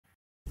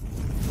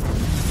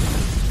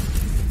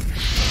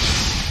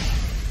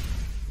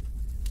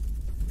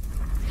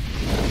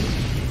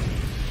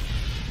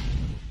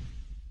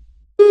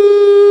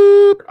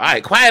All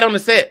right, quiet on the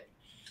set.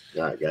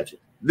 All right, gotcha.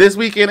 This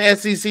weekend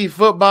SEC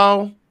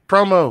football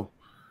promo.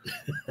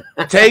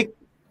 Take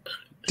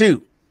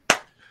 2.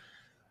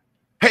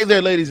 Hey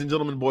there, ladies and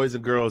gentlemen, boys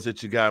and girls.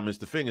 It's your guy,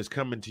 Mr. Fingaz,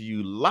 coming to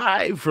you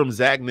live from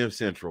Zagnif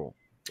Central.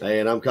 Hey,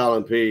 and I'm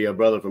Collin P., a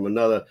brother from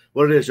another.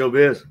 What it is,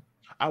 Showbiz?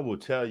 I will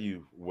tell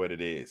you what it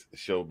is,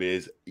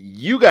 Showbiz.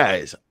 You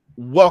guys,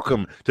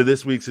 welcome to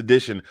this week's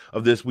edition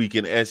of This Week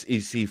in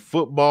SEC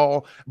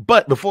Football.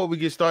 But before we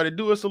get started,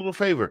 do us a little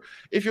favor.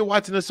 If you're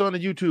watching us on the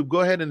YouTube, go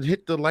ahead and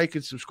hit the like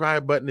and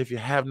subscribe button if you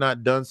have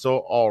not done so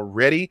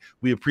already.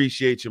 We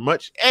appreciate you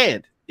much.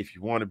 And if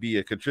you want to be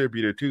a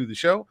contributor to the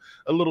show,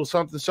 a little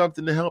something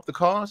to help the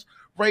cause,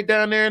 right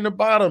down there in the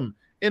bottom,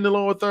 in the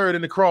lower third,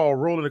 in the crawl,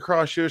 rolling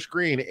across your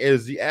screen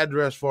is the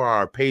address for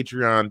our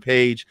Patreon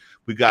page.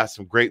 We got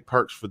some great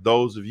perks for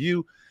those of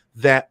you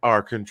that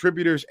are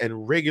contributors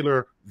and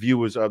regular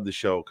viewers of the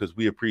show, because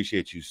we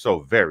appreciate you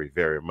so very,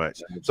 very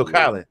much. So,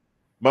 Collin,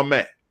 my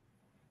man,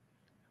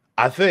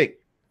 I think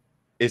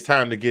it's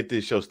time to get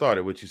this show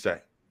started. What you say?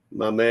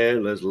 My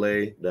man, let's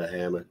lay the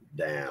hammer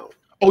down.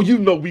 Oh, you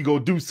know we gonna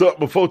do something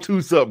before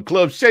 2 something.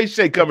 Club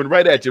Shay coming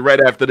right at you right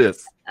after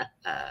this.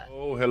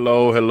 Oh,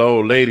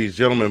 hello, ladies,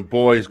 gentlemen,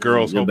 boys,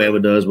 girls. What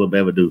Bama does, what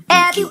Bama do.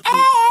 Have you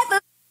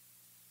ever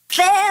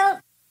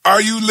felt?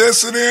 Are you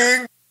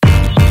listening?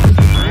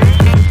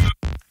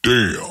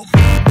 Damn.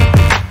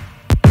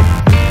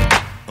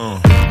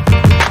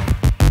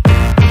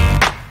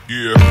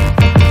 Yeah.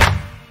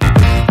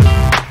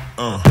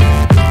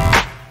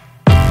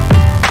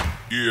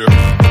 Yeah.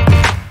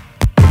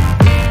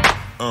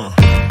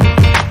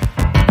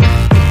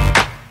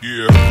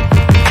 Yeah.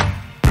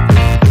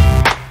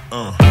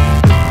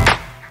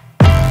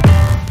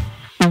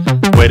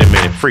 Wait a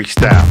minute,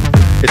 freestyle.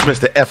 It's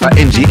Mr.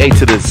 Finga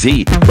to the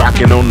Z,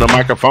 rocking on the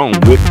microphone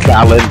with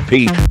Collin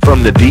P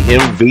from the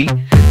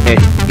DMV. And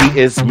he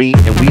is me,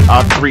 and we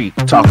are 3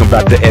 talking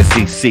about the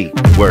SEC.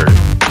 Word.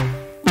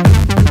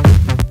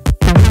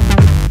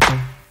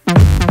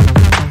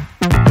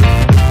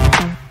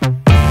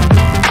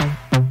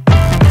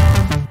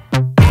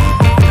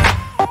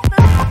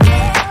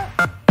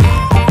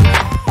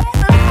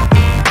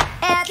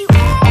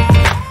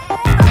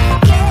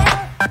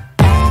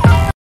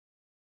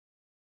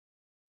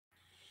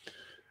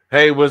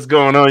 Hey, what's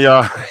going on,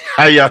 y'all?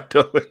 How y'all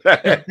doing?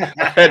 I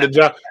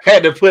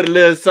had to put a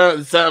little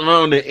something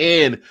on the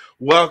end.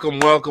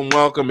 Welcome.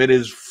 It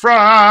is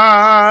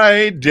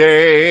Friday.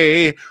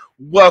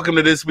 Welcome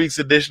to this week's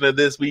edition of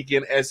This Week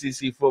in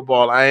SEC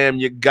Football. I am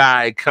your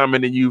guy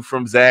coming to you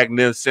from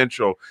Zagnif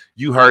Central.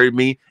 You heard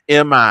me.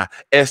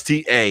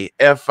 MISTA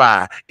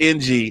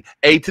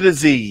FINGA to the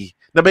Z.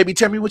 Now, baby,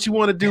 tell me what you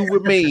want to do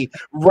with me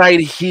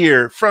right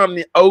here from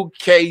the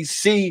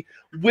OKC.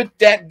 With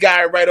that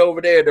guy right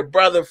over there, the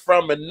brother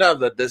from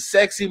another, the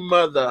sexy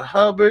mother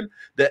Hubbard,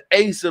 the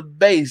ace of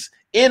base,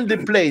 in the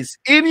place,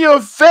 in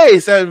your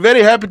face. I'm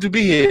very happy to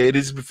be here. It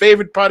is my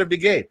favorite part of the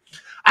game.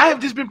 I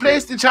have just been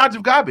placed in charge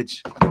of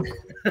garbage.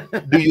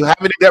 Do you have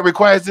any that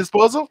requires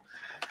disposal?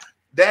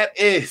 That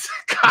is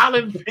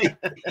Collin P.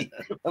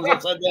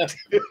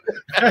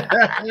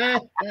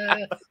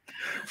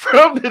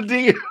 From the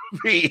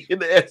DMV in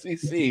the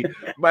SEC.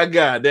 My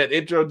God, that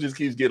intro just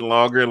keeps getting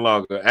longer and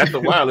longer. After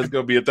a while, it's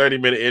going to be a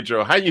 30-minute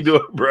intro. How you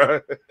doing, bro?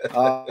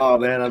 Oh,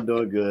 man, I'm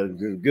doing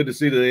good. Good to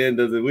see the end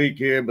of the week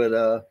here. But,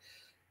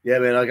 yeah,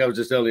 man, like I was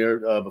just telling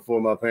you before,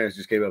 my parents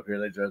just came up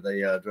here. They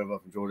drove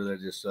up from Georgia. They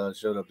just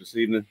showed up this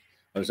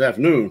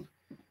afternoon,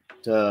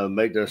 to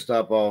make their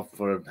stop off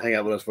for hang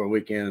out with us for a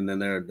weekend, and then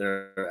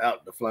they're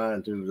out to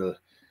flying to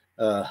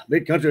the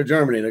big country of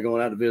Germany. They're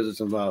going out to visit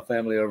some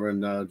family over in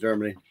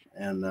Germany,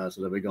 and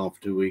so they'll be gone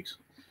for 2 weeks.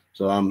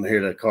 So I'm here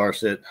to car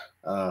sit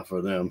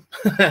for them.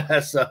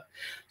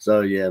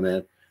 so yeah,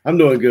 man, I'm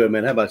doing good,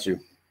 man. How about you?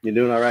 You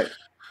doing all right,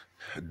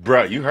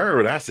 bro? You heard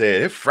what I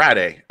said. It's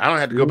Friday. I don't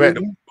have to go back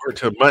to work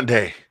till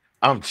Monday.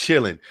 I'm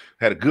chilling.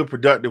 Had a good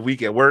productive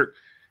week at work.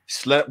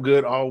 Slept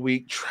good all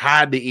week.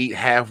 Tried to eat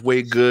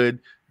halfway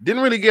good.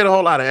 Didn't really get a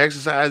whole lot of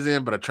exercise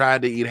in, but I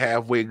tried to eat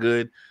halfway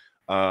good.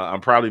 I'm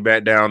probably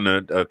back down to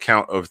a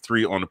count of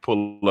 3 on the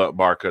pull-up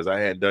bar because I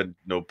hadn't done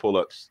no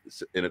pull-ups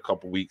in a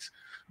couple weeks.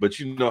 But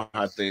you know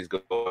how things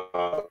go.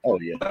 Oh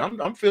yeah,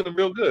 I'm feeling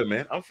real good,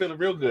 man. I'm feeling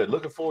real good.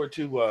 Looking forward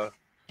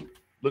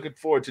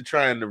to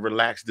trying to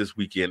relax this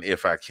weekend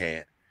if I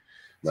can.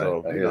 Right.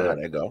 So you know how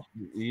that go.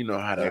 You know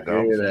how that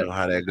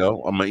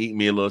go. I'm gonna eat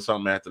me a little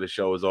something after the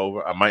show is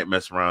over. I might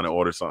mess around and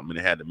order something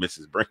and have the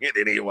missus bring it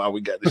in here while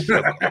we got the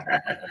show.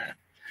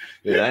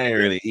 Yeah, I ain't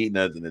really eat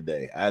nothing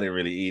today.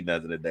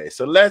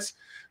 So let's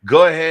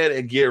go ahead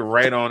and get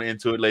right on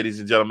into it,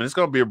 ladies and gentlemen. It's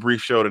gonna be a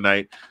brief show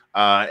tonight.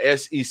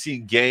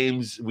 SEC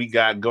games we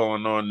got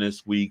going on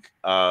this week.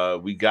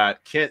 We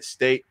got Kent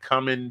State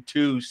coming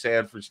to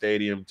Sanford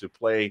Stadium to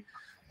play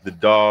the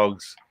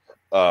Dogs.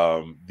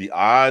 The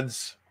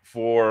odds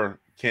for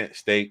Kent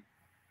State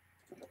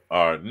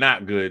are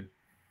not good.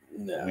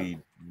 No.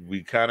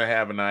 We kind of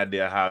have an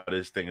idea how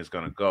this thing is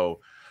going to go.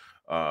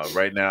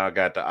 Right now, I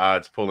got the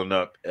odds pulling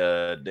up.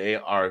 They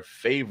are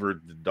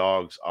favored. The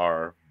Dogs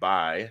are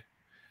by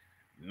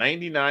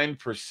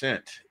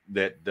 99%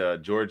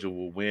 that Georgia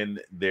will win.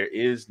 There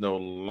is no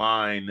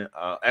line.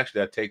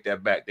 Actually, I take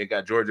that back. They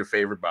got Georgia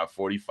favored by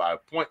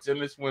 45 points in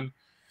this one.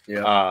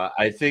 Yeah.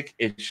 I think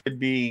it should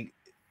be.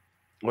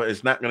 Well,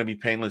 it's not going to be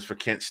painless for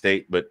Kent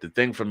State, but the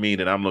thing for me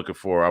that I'm looking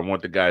for, I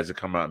want the guys to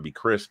come out and be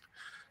crisp.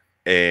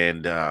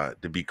 And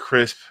to be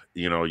crisp,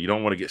 you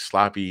don't want to get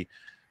sloppy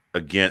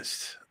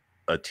against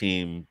a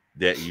team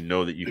that you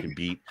know that you can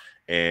beat,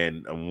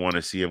 and I want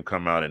to see them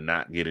come out and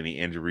not get any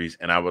injuries.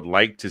 And I would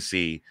like to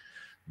see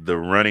the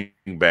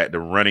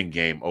running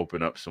game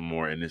open up some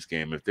more in this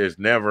game. If there's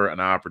never an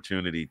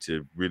opportunity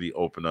to really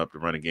open up the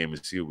running game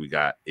and see what we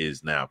got,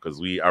 is now,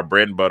 because our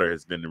bread and butter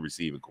has been the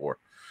receiving core.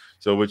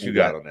 So what you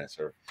got on that,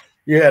 sir?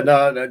 Yeah,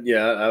 no,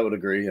 yeah, I would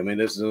agree. I mean,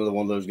 this is another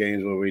one of those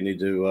games where we need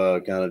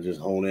to kind of just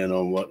hone in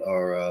on what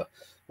our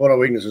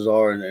weaknesses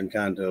are, and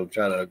kind of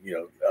try to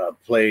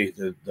play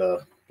to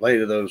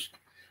those,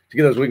 to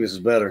get those weaknesses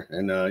better,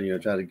 and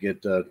try to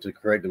get to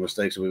correct the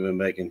mistakes that we've been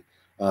making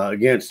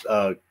against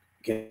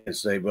Kansas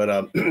State. But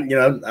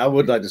I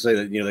would like to say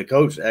that the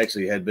coach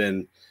actually had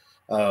been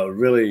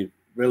really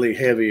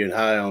heavy and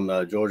high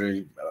on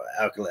Georgia,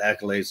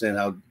 accolades, saying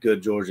how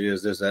good Georgia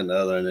is, this, that, and the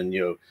other. And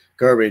then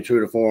Kirby, in true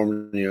to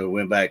form,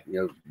 went back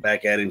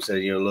at him,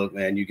 said, look,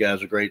 man, you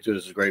guys are great too.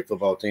 This is a great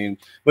football team,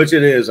 which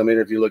it is. I mean,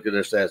 if you look at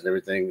their stats and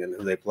everything and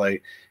who they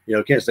play,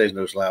 Kent State's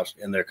no slouch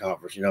in their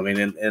conference.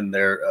 In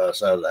their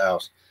side of the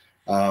house.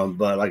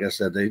 But like I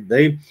said,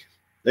 they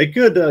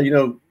could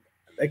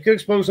they could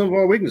expose some of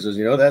our weaknesses.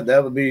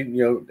 That would be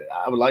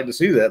I would like to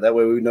see that. That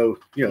way we know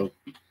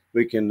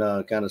we can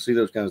kind of see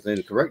those kinds of things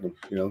and correct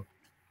them.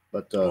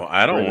 But well,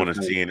 I don't want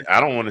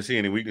to see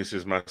any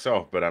weaknesses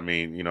myself. But I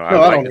mean,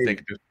 I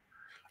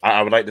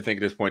would like to think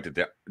at this point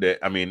that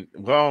I mean,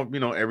 well,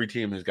 every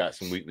team has got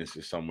some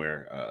weaknesses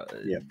somewhere.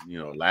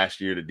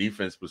 Last year the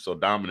defense was so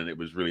dominant, it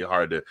was really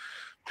hard to.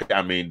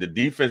 I mean, the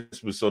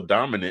defense was so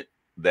dominant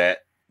that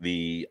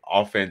the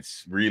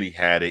offense really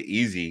had it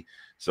easy.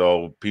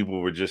 So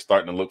people were just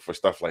starting to look for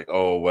stuff like,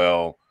 oh,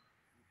 well,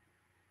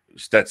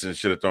 Stetson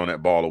should have thrown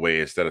that ball away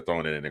instead of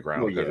throwing it in the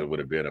ground, because it would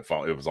have been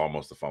it was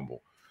almost a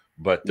fumble.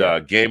 But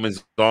game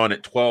is on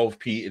at 12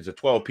 p. It's a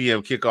 12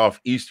 p.m. kickoff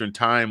Eastern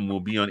time. Will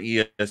be on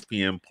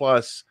ESPN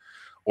Plus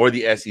or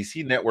the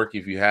SEC Network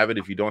if you have it.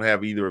 If you don't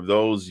have either of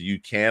those, you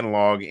can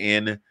log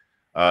in.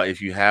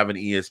 If you have an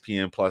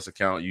ESPN Plus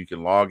account, you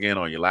can log in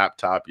on your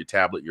laptop, your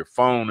tablet, your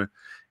phone,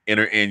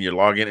 enter in your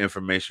login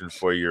information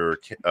for your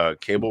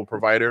cable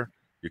provider,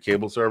 your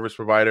cable service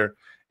provider,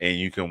 and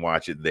you can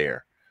watch it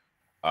there.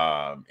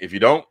 If you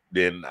don't,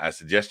 then I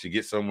suggest you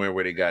get somewhere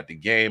where they got the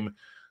game.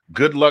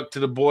 Good luck to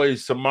the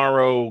boys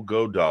tomorrow.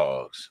 Go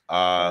Dogs.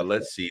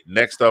 Let's see.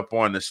 Next up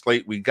on the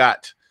slate, we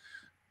got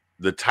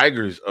the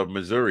Tigers of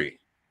Missouri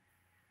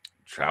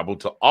travel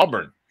to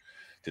Auburn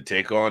to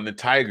take on the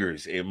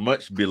Tigers, a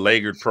much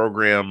beleaguered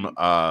program.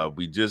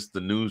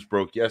 The news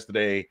broke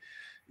yesterday.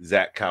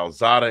 Zach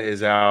Calzada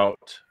is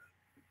out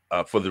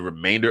for the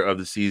remainder of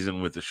the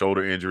season with the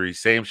shoulder injury,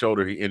 same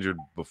shoulder he injured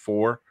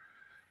before.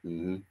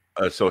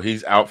 So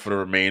he's out for the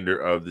remainder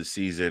of the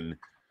season.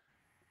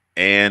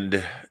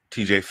 And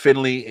TJ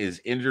Finley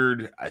is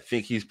injured. I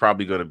think he's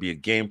probably going to be a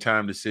game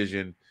time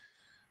decision.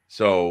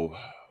 So,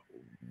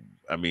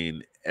 I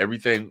mean,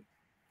 everything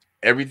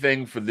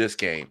for this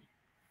game,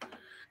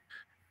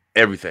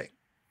 everything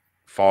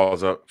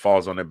falls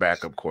on their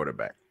backup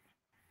quarterback.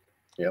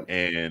 Yep.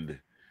 And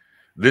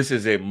this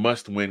is a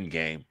must-win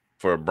game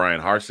for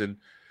Brian Harsin.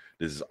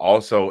 This is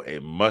also a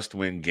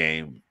must-win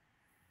game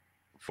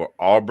for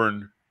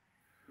Auburn.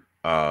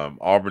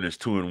 Auburn is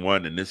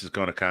 2-1, and this is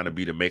going to kind of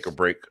be the make or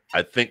break.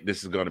 I think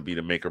this is going to be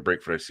the make or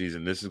break for their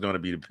season. This is going to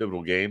be the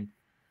pivotal game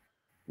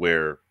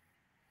where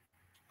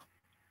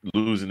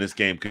losing this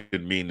game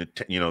could mean that,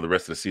 the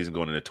rest of the season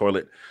going in the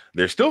toilet.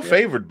 They're still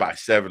favored by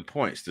 7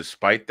 points,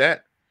 despite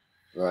that.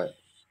 Right.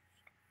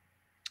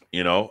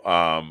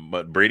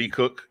 But Brady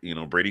Cook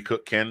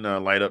can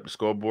light up the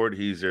scoreboard.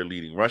 He's their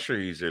leading rusher.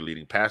 He's their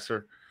leading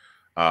passer.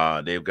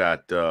 They've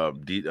got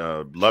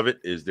Lovett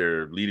is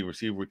their leading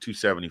receiver with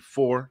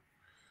 274.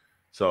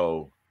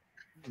 So,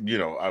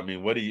 I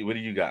mean, what do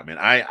you got, man?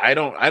 I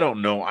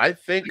don't know. I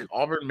think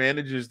Auburn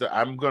manages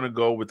I'm going to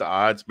go with the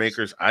odds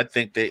makers. I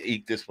think they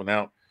eke this one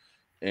out,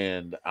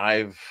 and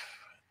I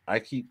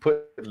keep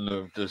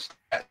putting the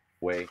stat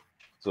away.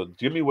 So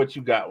give me what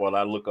you got while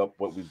I look up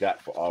what we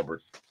got for Auburn.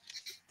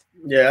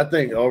 Yeah, I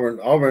think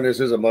Auburn, this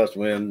is a must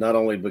win, not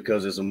only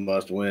because it's a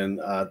must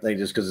win. I think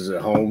just because it's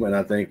at home, and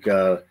I think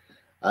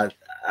I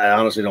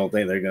honestly don't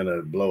think they're going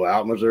to blow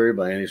out Missouri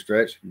by any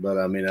stretch, but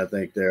I mean, I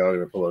think they are going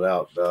to pull it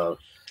out.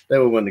 They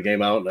will win the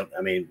game out.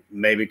 I mean,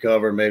 maybe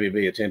cover, maybe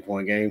be a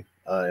 10-point game,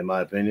 in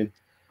my opinion.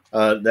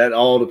 That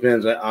all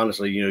depends.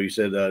 Honestly, you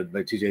said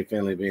by TJ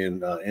Finley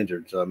being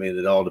injured, so I mean,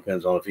 it all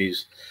depends on if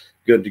he's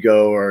good to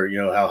go, or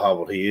how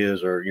hobbled he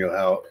is, or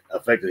how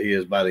affected he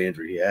is by the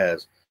injury he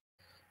has.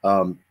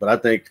 But I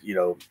think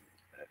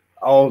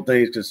all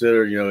things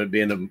considered, it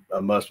being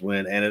a must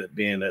win and it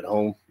being at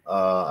home,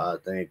 I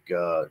think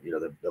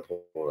they'll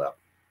pull it out.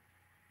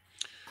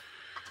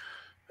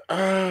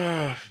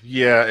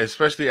 Yeah,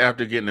 especially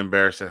after getting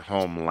embarrassed at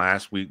home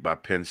last week by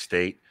Penn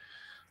State.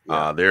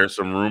 Yeah. There are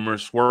some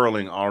rumors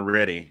swirling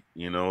already.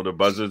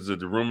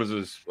 The rumors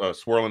is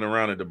swirling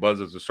around, and the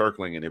buzzards are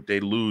circling. And if they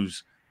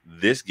lose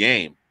this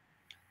game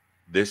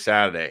this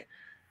Saturday,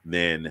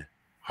 then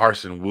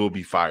Harsin will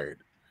be fired.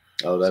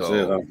 Oh, that's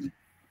it. So,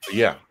 Huh?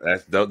 yeah,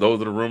 those are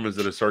the rumors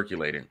that are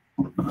circulating.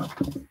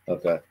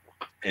 Okay.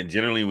 And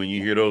generally, when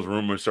you hear those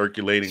rumors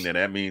circulating, then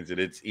that means that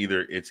it's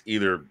either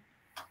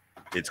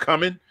it's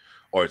coming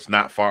or it's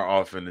not far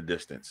off in the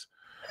distance.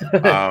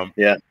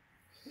 Yeah.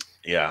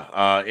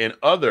 Yeah. In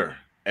other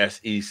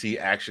SEC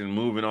action,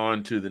 moving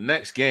on to the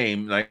next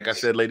game. Like I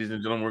said, ladies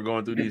and gentlemen, we're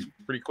going through these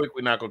pretty quick.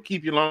 We're not going to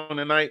keep you long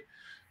tonight.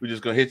 We're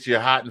just going to hit you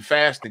hot and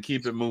fast and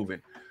keep it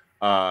moving.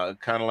 Kind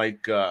of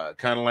like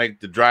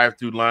the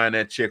drive-through line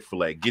at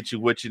Chick-fil-A. Get you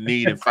what you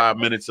need in 5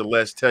 minutes or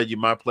less. Tell you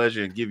my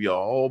pleasure and give you a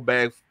whole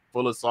bag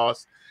full of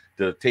sauce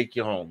to take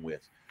you home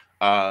with.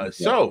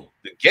 So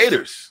the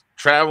Gators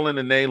traveling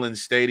to Neyland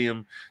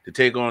Stadium to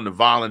take on the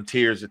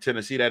Volunteers of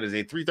Tennessee. That is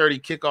a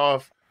 3:30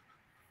 kickoff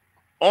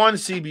on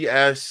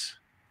CBS.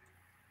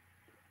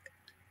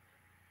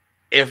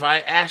 If I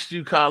asked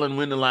you, Collin,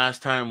 when the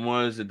last time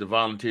was that the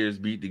Volunteers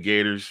beat the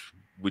Gators,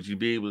 would you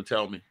be able to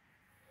tell me?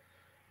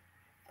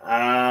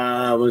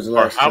 Was the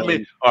last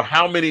time?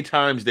 How many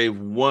times they've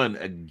won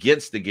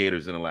against the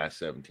Gators in the last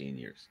 17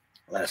 years?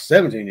 Last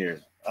 17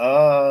 years.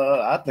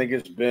 I think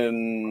it's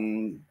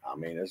been. I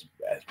mean, it's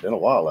been a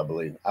while. I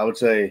believe. I would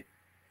say,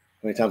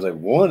 how many times they've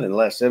won in the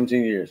last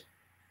 17 years?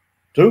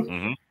 2.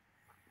 Mm-hmm.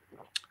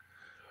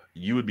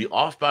 You would be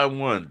off by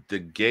 1. The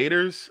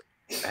Gators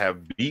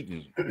have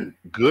beaten,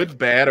 good,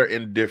 bad, or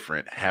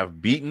indifferent,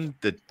 have beaten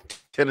the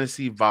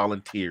Tennessee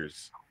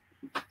Volunteers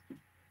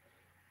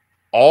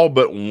all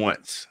but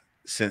once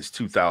since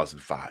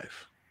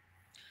 2005.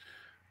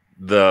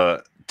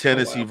 The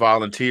Tennessee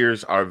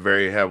Volunteers are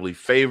very heavily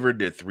favored.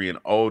 They're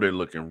 3-0. They're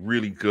looking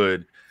really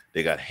good.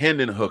 They got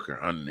Hendon Hooker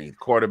underneath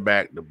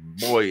quarterback. The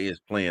boy is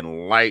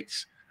playing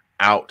lights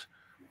out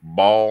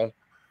ball.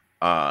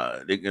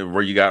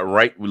 Where you got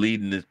Wright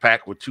leading this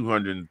pack with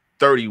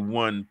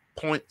 231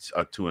 points,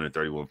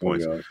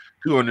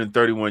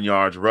 231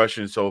 yards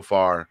rushing so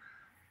far.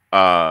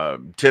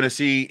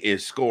 Tennessee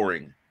is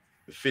scoring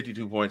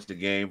 52 points a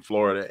game.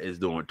 Florida is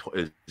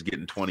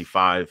getting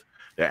 25.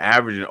 They're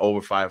averaging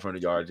over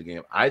 500 yards a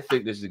game. I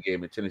think this is a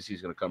game that Tennessee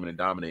is going to come in and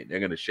dominate. They're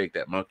going to shake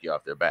that monkey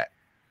off their back.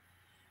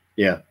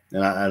 Yeah,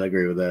 and I'd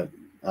agree with that.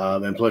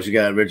 And plus, you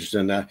got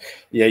Richardson.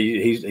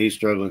 He's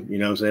struggling. You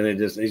know what I'm saying?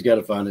 He's got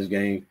to find his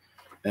game.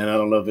 And I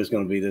don't know if it's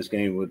going to be this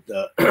game with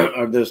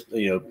or this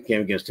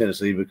game against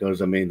Tennessee,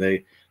 because I mean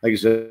like you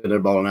said, they're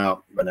balling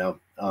out right now.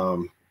 I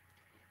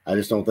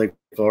just don't think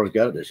Florida's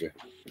got it this year.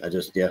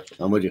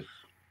 I'm with you.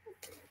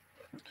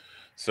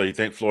 So you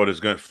think Florida's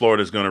going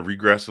to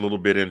regress a little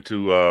bit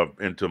into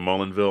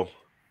Mullinville?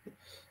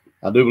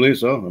 I do believe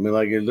so. I mean,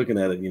 like you're looking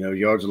at it,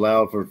 yards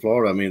allowed for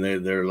Florida. I mean,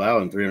 they're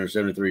allowing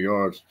 373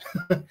 yards.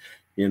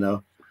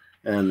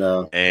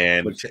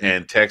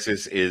 And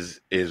Texas is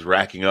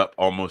racking up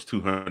almost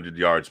 200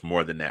 yards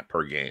more than that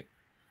per game.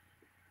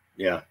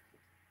 Yeah.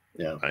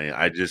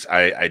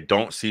 I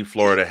don't see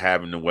Florida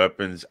having the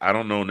weapons. I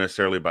don't know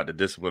necessarily about the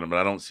discipline, but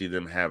I don't see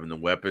them having the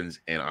weapons.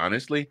 And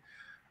honestly,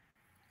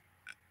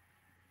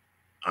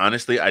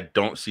 I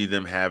don't see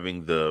them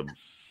having the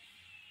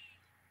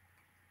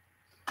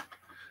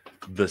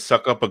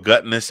suck up a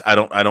gutness. I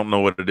don't know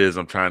what it is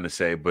I'm trying to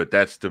say, but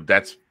that's the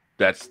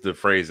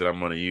phrase that I'm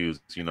going to use.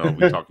 We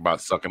talk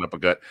about sucking up a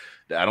gut.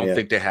 I don't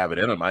think they have it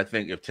in them. I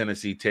think if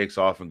Tennessee takes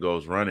off and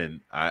goes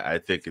running, I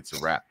think it's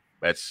a wrap.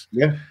 That's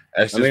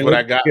just what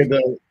I got.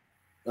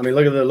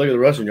 Look at the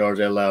rushing yards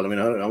they allowed. I mean,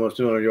 almost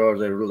 200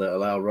 yards they really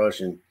allowed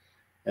rushing,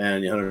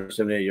 and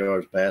 178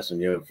 yards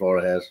passing.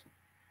 Florida has,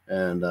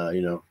 and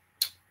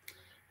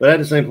but at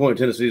the same point,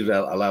 Tennessee's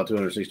allowed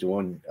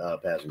 261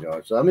 passing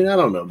yards. So I mean, I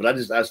don't know, but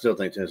I still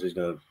think Tennessee's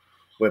going to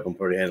whip them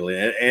pretty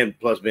handily, and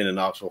plus being in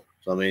Knoxville.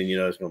 So I mean,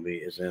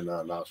 it's in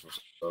Knoxville.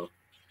 So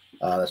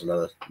that's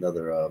another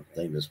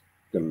thing that's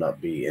going to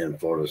not be in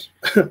Florida's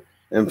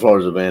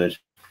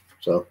advantage.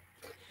 So.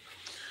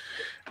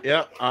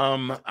 Yeah,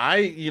 I'm with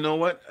you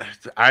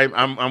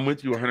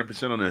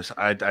 100% on this.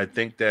 I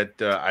think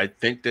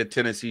that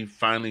Tennessee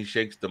finally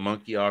shakes the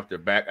monkey off their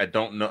back. I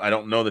don't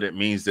know that it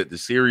means that the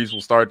series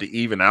will start to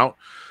even out,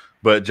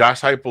 but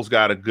Josh Heupel's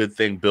got a good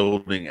thing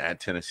building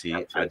at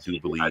Tennessee, I do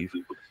believe.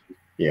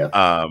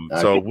 Yeah.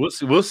 So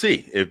we'll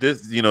see if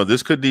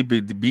this could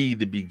be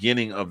the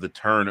beginning of the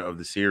turn of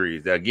the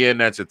series. Again,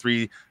 that's a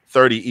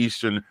 3:30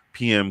 Eastern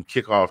PM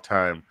kickoff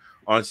time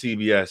on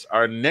CBS.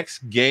 Our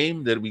next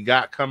game that we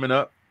got coming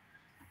up.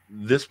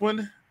 This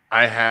one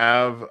I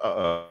have,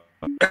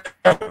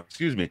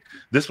 excuse me.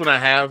 This one I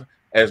have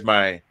as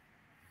my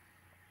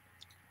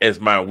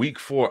week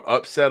 4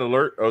 upset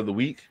alert of the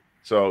week.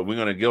 So we're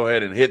gonna go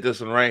ahead and hit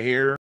this one right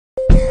here.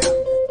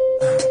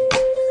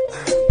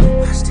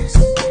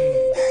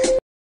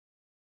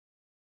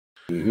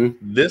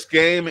 This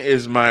game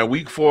is my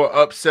week 4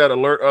 upset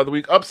alert of the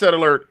week. Upset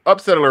alert.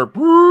 Upset alert.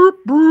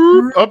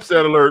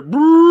 Upset alert.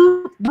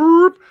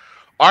 Boop.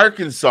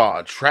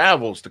 Arkansas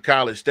travels to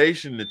College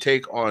Station to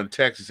take on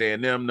Texas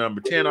A&M.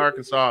 Number 10,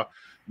 Arkansas.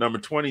 Number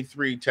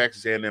 23,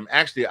 Texas A&M.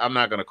 Actually, I'm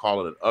not going to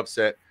call it an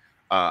upset.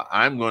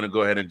 I'm going to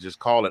go ahead and just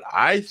call it.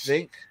 I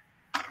think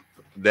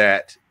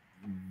that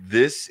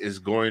this is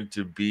going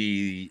to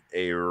be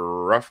a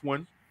rough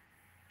one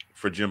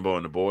for Jimbo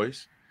and the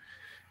boys.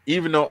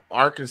 Even though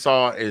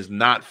Arkansas is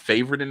not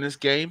favored in this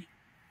game,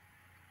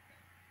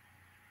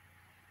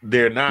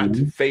 they're not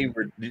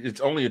favored. It's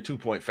only a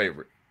 2-point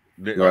favorite.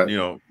 Right. You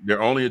know,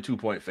 they're only a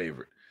 2-point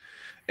favorite.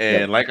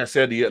 And like I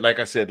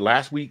said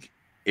last week,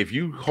 if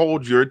you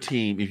hold your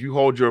team, if you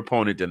hold your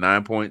opponent to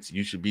 9 points,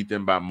 you should beat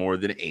them by more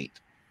than 8.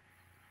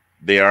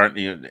 They aren't,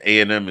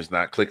 A&M is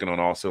not clicking on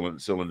all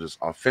cylinders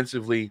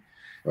offensively.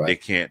 Right. They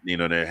can't,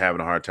 they're having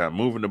a hard time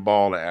moving the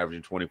ball. They're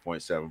averaging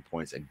 20.7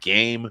 points a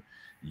game.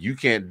 You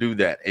can't do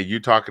that. And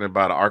you're talking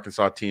about an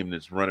Arkansas team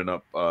that's running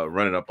up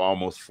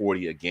almost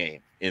 40 a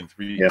game in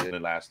the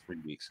last 3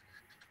 weeks.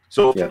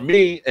 So for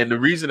me, and the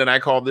reason that I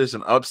call this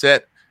an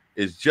upset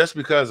is just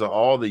because of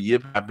all the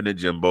yip-yapping that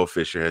Jimbo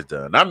Fisher has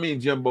done. I mean,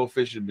 Jimbo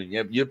Fisher has been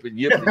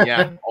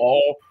yip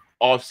all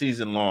off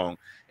season long,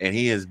 and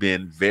he has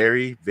been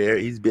very,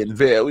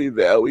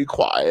 very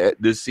quiet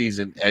this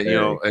season.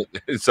 And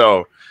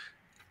so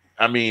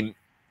I mean,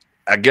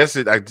 I guess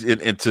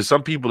and to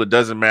some people it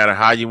doesn't matter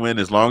how you win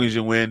as long as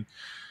you win.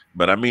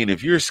 But I mean,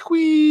 if you're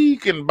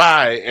squeaking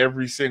by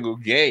every single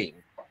game,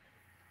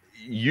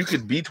 you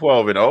could be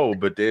 12-0,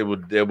 but they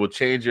will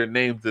change your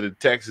name to the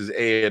Texas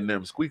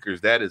A&M Squeakers.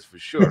 That is for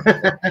sure,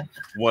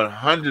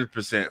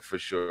 100% for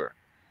sure.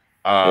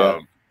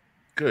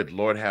 Good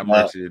Lord have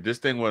mercy. If this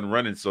thing wasn't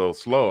running so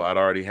slow, I'd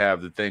already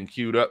have the thing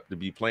queued up to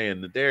be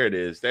playing. There it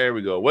is. There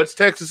we go. What's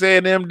Texas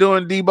A&M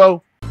doing,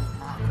 Debo?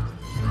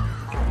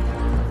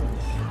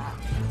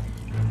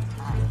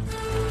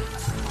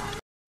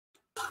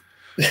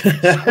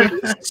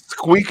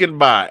 Squeaking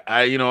by.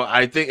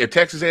 I think if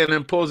Texas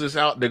A&M pulls this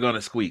out, they're going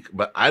to squeak,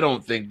 but I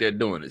don't think they're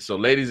doing it. So,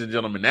 ladies and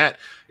gentlemen, that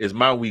is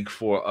my week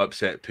 4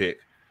 upset pick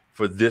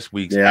for this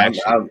week's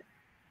action.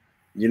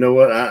 You know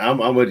what?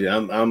 I'm with you.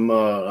 I'm on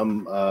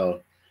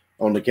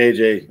the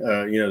KJ.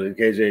 The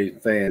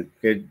KJ fan,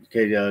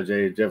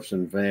 KJ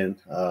Jefferson fan.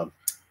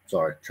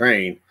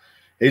 Train.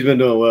 He's been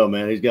doing well,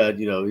 man. He's got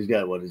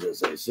what does that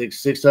say?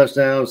 Six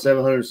touchdowns,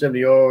 770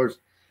 yards.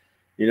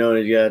 And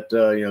he's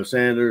got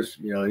Sanders.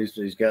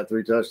 He's got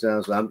 3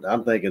 touchdowns. So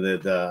I'm thinking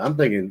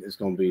it's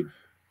going to be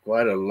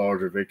quite a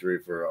larger victory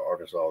for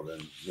Arkansas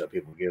than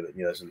people give it.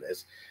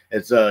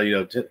 It's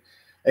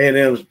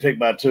A&M's picked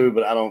by 2,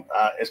 but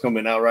it's going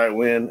to be an outright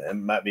win,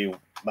 and might be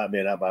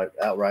an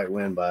outright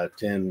win by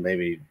 10,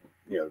 maybe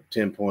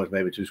 10 points,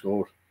 maybe 2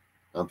 scores.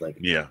 I'm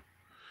thinking.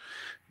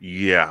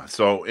 Yeah.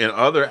 So in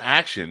other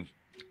action,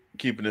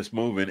 keeping this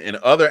moving. In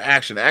other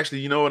action, actually,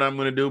 you know what I'm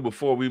going to do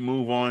before we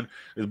move on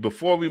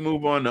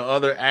to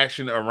other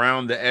action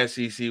around the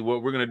SEC,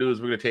 what we're going to do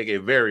is we're going to take a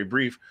very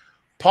brief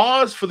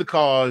pause for the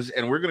cause,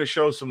 and we're going to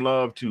show some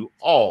love to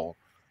all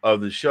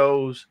of the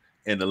shows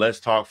in the Let's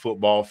Talk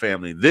Football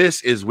family.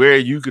 This is where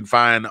you can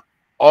find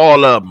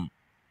all of them.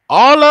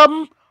 All of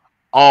them.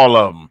 All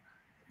of them.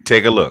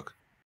 Take a look.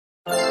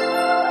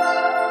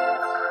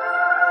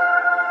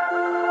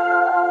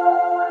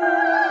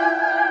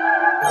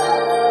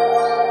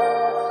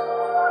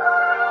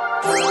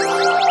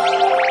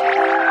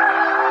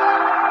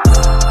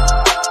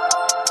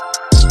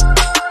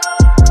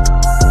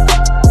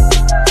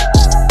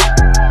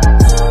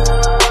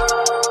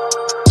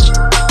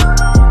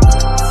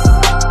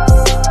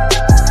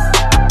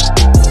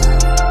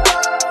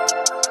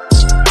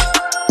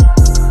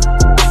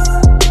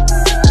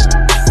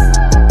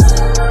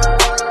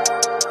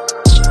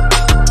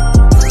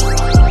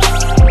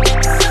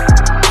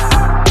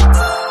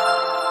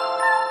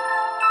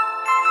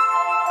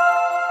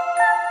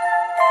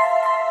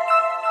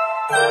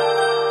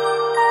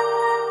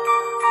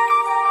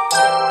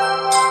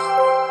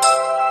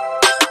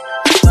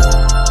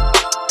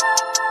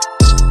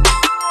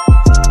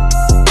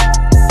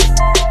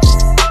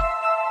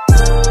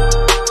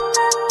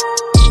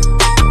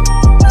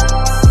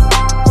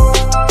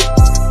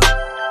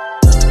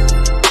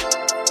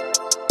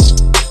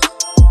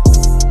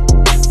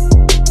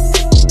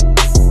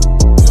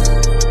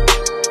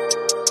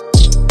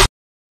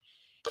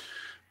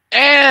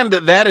 And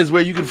that is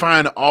where you can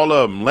find all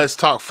of them. Let's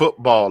Talk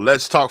Football.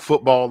 Let's Talk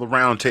Football, the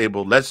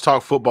Roundtable. Let's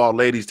Talk Football,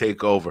 Ladies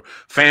Takeover.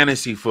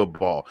 Fantasy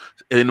Football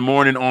in the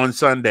morning on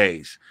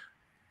Sundays.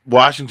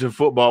 Washington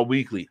Football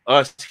Weekly.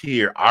 Us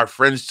here. Our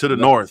friends to the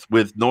north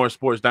with North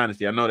Sports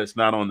Dynasty. I know that's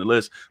not on the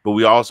list, but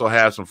we also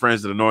have some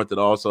friends to the north that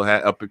also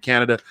have up in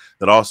Canada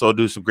that also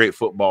do some great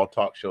football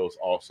talk shows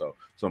also.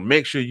 So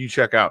make sure you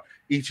check out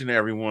each and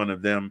every one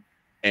of them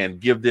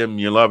and give them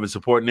your love and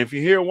support. And if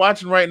you're here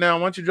watching right now,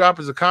 why don't you drop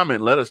us a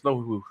comment? Let us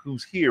know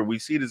who's here. We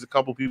see there's a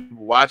couple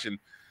people watching,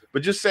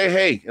 but just say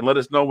hey and let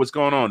us know what's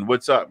going on.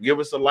 What's up? Give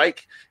us a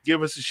like.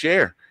 Give us a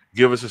share.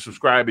 Give us a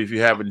subscribe if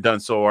you haven't done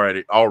so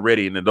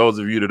already. And then those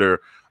of you that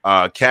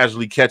are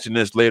casually catching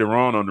this later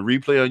on the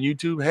replay on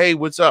YouTube, hey,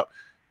 what's up?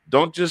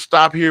 don't just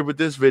stop here with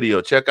this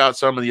video. Check out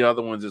some of the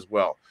other ones as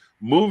well.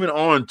 Moving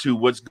on to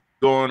what's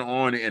going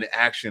on in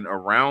action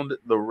around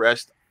the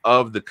rest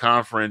of the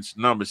conference.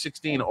 Number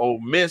 16, Ole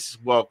Miss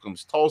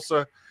welcomes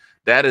Tulsa.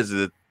 That is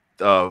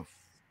a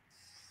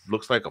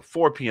looks like a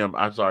 4 p.m.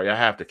 I'm sorry, I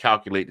have to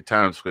calculate the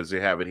times because they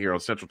have it here on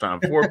Central Time.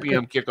 4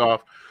 p.m.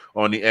 kickoff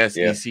on the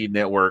SEC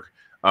network.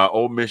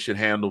 Ole Miss should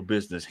handle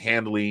business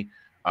handily.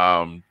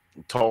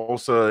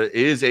 Tulsa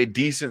is a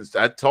decent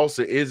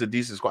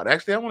squad.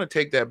 Actually, I want to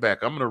take that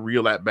back. I'm going to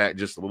reel that back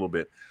just a little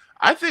bit.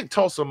 I think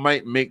Tulsa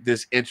might make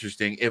this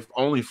interesting, if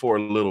only for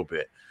a little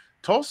bit.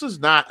 Tulsa's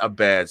not a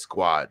bad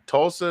squad.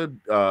 Tulsa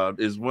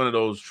is one of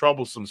those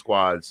troublesome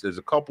squads. There's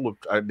a couple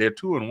of they're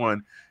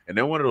 2-1, and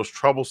they're one of those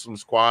troublesome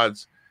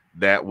squads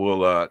that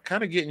will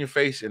kind of get in your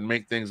face and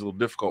make things a little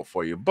difficult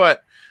for you.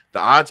 But the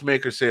odds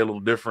makers say a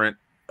little different.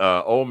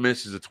 Ole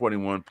Miss is a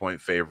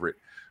 21-point favorite.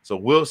 So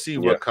we'll see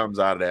what comes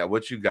out of that.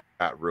 What you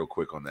got real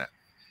quick on that?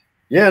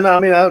 Yeah, no, I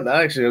mean, I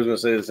was going to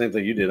say the same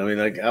thing you did. I mean,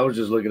 like, I was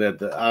just looking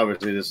at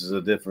obviously this is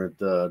a different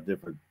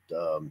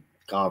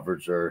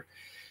conference or,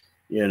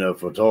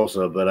 for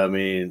Tulsa. But I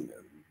mean,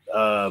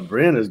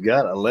 Brent has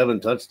got 11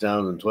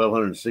 touchdowns and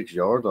 1,206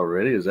 yards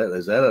already.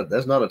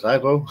 That's not a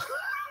typo?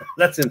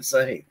 That's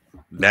insane.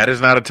 That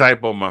is not a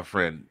typo, my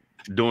friend.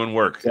 Doing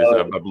work.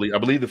 I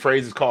believe the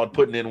phrase is called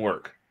putting in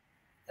work.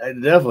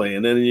 Definitely.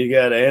 And then you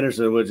got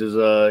Anderson, which is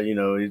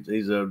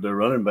he's the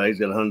running back. He's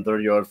got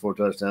 130 yards, 4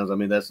 touchdowns. I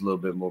mean, that's a little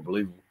bit more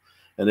believable.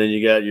 And then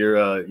you got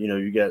your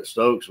you got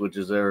Stokes, which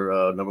is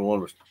their number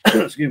one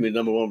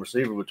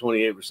receiver with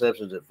 28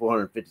 receptions at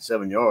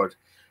 457 yards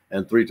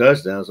and 3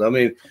 touchdowns. So, I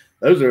mean,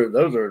 those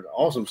are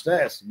awesome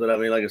stats. But I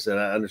mean, like I said,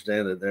 I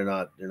understand that they're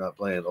not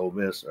playing Ole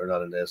Miss or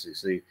not in the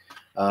SEC.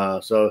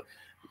 So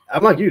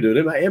I'm like you, dude.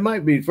 It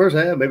might be first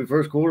half, maybe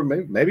first quarter,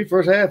 maybe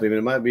first half. Even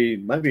it might be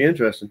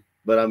interesting.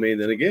 But I mean,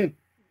 then again,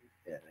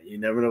 you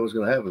never know what's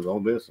going to happen with Ole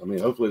Miss. I mean,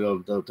 hopefully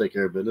they'll take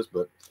care of business.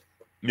 But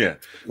yeah,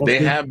 they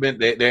have been.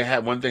 They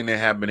have one thing they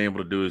have been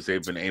able to do is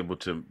they've been able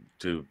to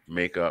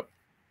make up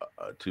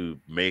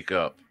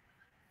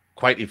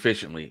quite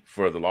efficiently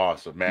for the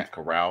loss of Matt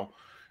Corral.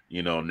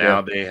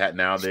 Now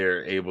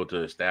they're able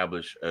to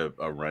establish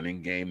a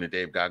running game that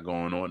they've got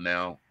going on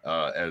now.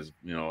 As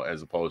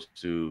opposed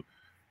to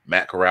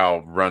Matt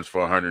Corral runs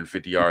for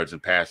 150 yards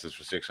and passes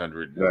for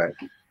 600. Right.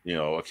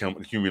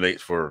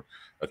 Accumulates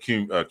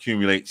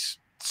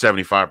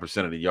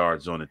 75% of the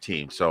yards on the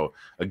team. So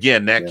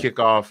again, that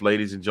kickoff,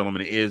 ladies and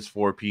gentlemen, is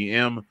 4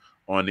 p.m.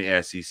 on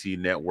the SEC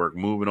network.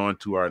 Moving on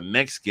to our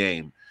next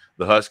game,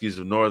 the Huskies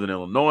of Northern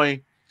Illinois.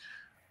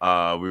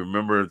 We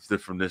remember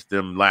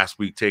them last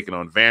week taking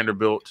on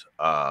Vanderbilt,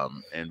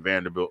 and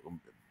Vanderbilt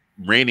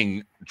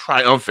reigning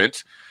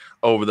triumphant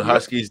over the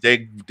Huskies.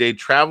 They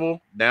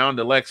travel down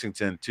to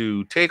Lexington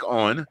to take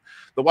on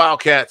the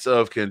Wildcats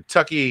of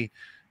Kentucky,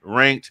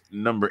 ranked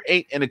number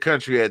 8 in the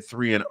country at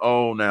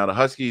 3-0. Now, the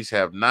Huskies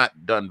have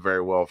not done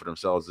very well for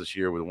themselves this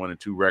year with a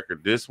 1-2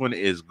 record. This one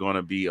is going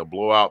to be a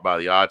blowout by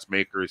the odds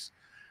makers,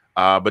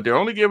 but they're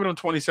only giving them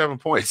 27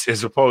 points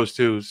as opposed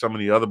to some of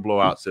the other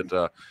blowouts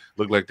that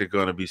look like they're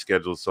going to be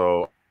scheduled.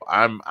 So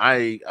I'm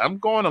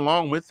going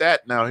along with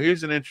that. Now,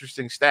 here's an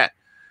interesting stat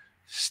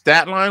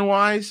line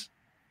wise.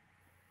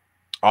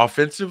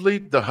 Offensively,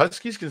 the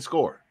Huskies can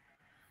score.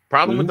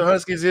 Problem with the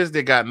Huskies is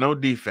they got no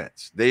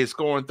defense. They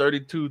scoring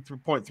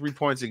 32.3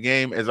 points a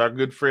game, as our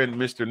good friend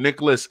Mr.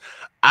 Nicholas,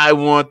 I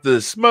want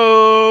the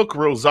smoke,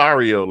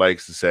 Rosario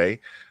likes to say.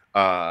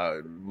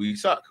 We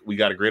suck. We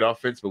got a great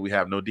offense, but we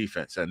have no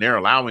defense. And they're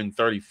allowing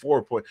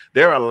 34 points.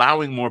 They're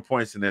allowing more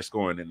points than they're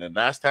scoring. And the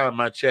last time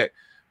I checked,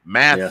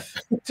 math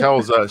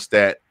tells us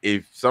that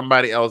if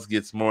somebody else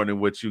gets more than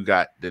what you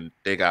got, then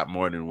they got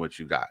more than what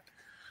you got.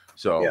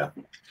 So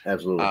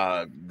absolutely.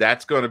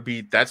 That's gonna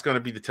be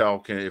the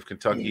tell if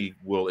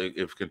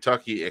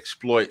Kentucky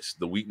exploits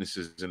the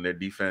weaknesses in their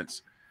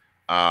defense.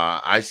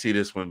 I see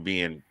this one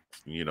being,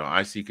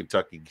 I see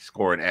Kentucky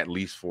scoring at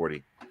least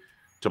 40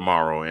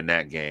 tomorrow in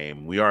that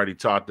game. We already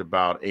talked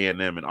about A&M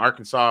and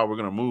Arkansas. We're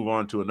gonna move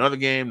on to another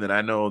game that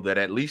I know that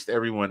at least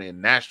everyone in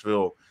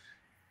Nashville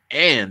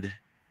and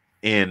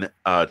in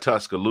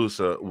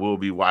Tuscaloosa will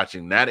be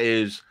watching. That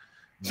is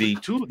the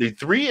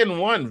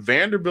 3-1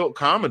 Vanderbilt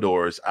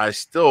Commodores. I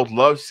still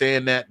love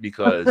saying that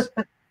because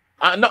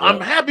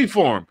I'm happy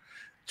for them.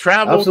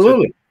 Travel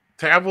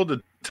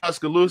to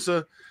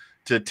Tuscaloosa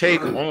to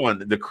take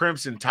on the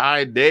Crimson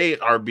Tide. They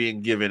are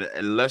being given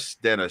less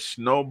than a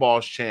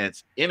snowball's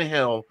chance in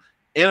hell,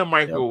 in a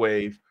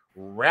microwave,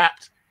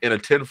 wrapped in a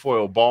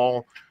tinfoil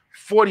ball.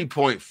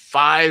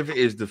 40.5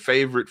 is the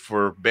favorite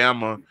for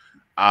Bama.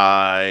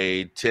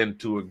 I tend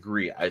to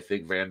agree. I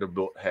think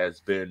Vanderbilt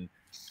has been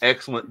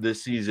excellent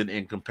this season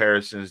in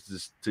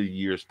comparisons to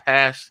years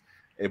past,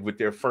 and with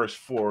their first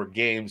 4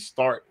 games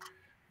start.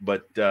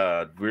 But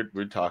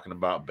we're talking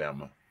about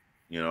Bama.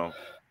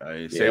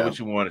 Say what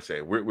you want to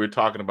say. We're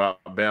talking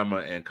about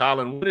Bama. And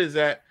Collin, what is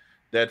that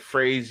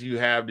phrase you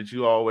have that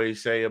you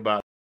always say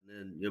about?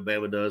 And your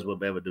Bama does what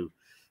Bama do.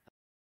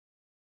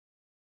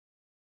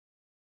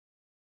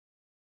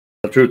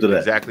 The truth of that.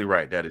 Exactly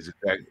right. That is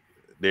exactly.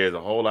 There's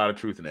a whole lot of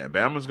truth in that.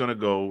 Bama's going to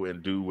go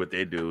and do what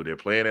they do. They're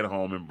playing at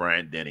home in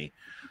Bryant-Denny.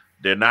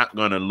 They're not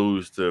going to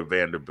lose to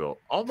Vanderbilt.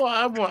 Although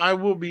I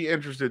will be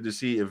interested to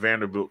see if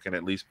Vanderbilt can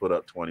at least put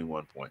up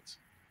 21 points.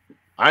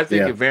 I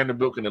think if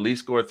Vanderbilt can at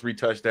least score 3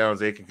 touchdowns,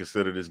 they can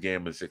consider this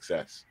game a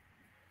success.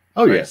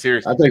 Oh, yeah.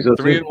 Seriously. I think so,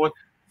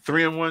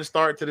 3-1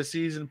 start to the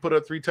season, put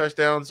up 3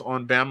 touchdowns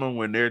on Bama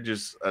when they're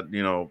just,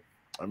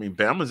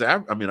 Vandy's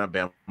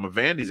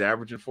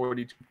averaging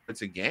 42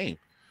 points a game.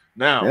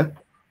 Now,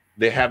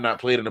 they have not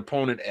played an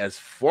opponent as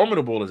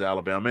formidable as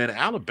Alabama, and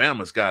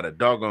Alabama's got a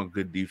doggone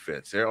good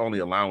defense. They're only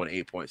allowing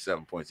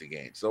 8.7 points a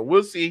game. So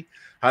we'll see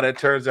how that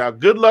turns out.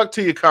 Good luck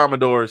to you,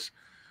 Commodores.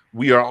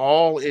 We are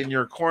all in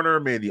your corner.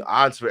 May the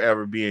odds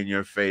forever be in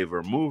your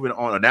favor. Moving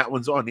on, and that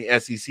one's on the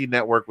SEC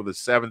Network with a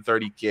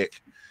 7:30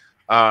 kick.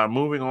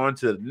 Moving on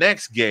to the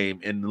next game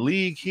in the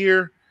league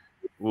here.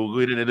 We'll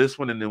get into this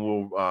one, and then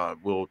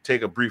we'll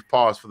take a brief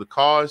pause for the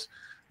cause.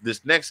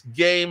 This next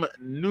game,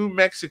 New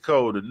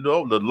Mexico, the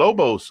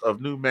Lobos of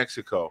New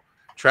Mexico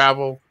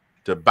travel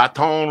to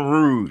Baton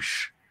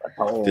Rouge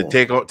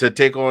to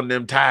take on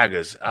them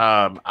Tigers.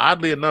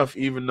 Oddly enough,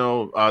 even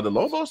though the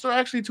Lobos are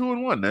actually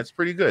 2-1, that's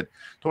pretty good.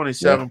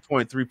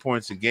 27.3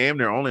 points a game.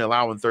 They're only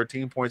allowing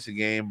 13 points a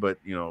game, but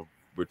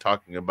we're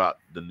talking about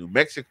the New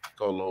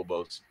Mexico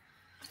Lobos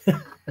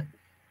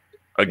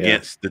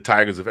against the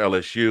Tigers of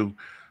LSU.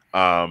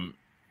 I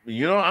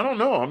don't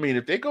know. I mean,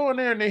 if they go in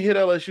there and they hit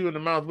LSU in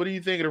the mouth, what do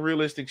you think of the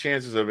realistic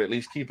chances of at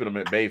least keeping them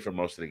at bay for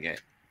most of the game?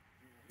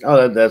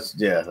 Oh, that's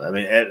yeah. I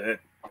mean,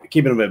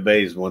 keeping them at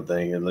bay is one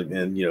thing,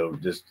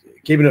 and just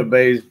keeping them at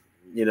bay,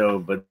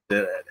 but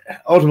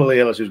ultimately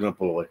LSU is going to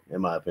pull away, in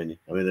my opinion.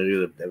 I mean,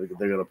 they're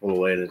going to pull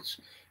away, and it's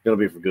going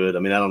to be for good. I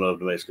mean, I don't know if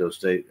New Mexico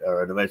State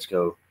or New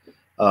Mexico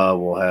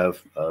will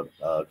have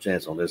a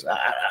chance on this.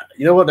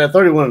 You know what? That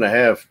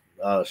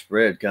 31.5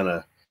 spread kind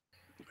of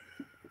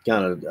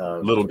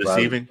a little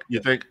deceiving, you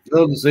think? A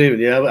little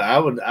deceiving, yeah.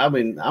 I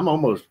mean, I'm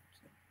almost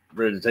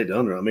ready to take the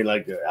under. I mean,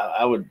 like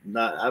I would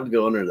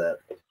go under that.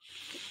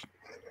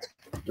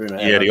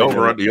 Yeah, the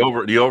over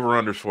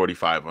under is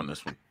 45 on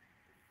this one.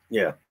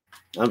 Yeah,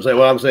 I'm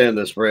saying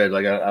the spread.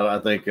 Like I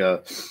think, I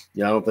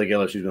don't think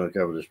LSU's going to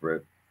cover the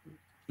spread.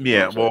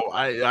 Yeah, well,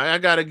 I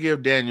got to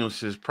give Daniels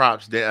his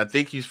props. I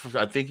think he's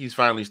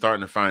finally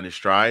starting to find his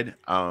stride.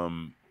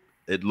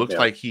 It looks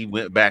like he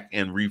went back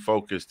and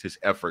refocused his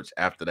efforts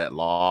after that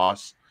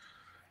loss.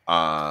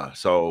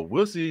 So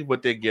we'll see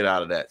what they get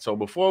out of that. So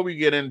before we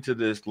get into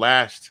this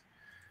last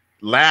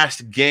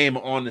game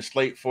on the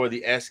slate for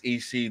the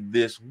SEC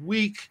this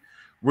week,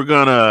 we're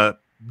going to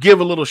give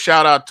a little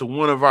shout out to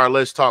one of our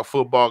Let's Talk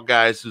Football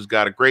guys who's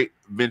got a great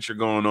venture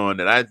going on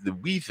that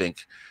we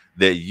think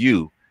that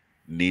you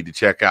need to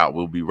check out.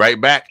 We'll be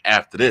right back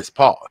after this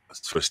pause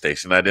for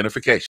station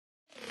identification.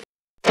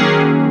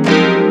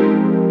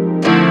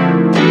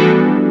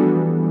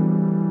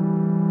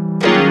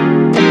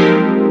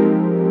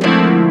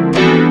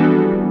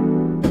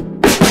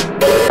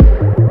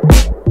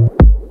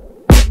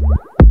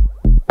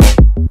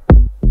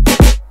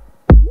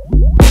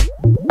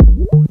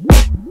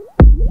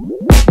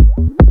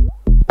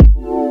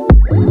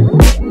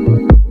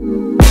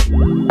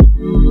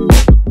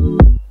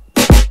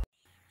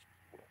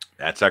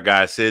 That's our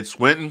guy, Sid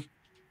Swinton.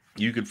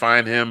 You can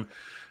find him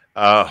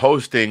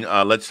hosting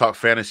Let's Talk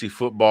Fantasy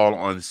Football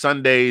on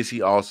Sundays.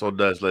 He also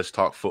does Let's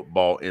Talk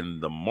Football in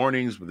the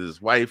mornings with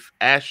his wife,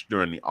 Ash,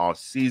 during the off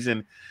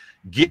season.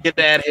 Get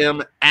at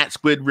him at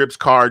Squid Rips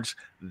Cards.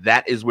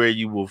 That is where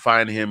you will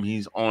find him.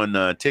 He's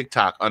on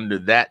TikTok under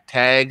that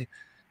tag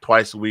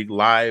twice a week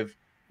live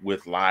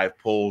with live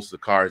pulls, the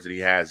cards that he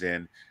has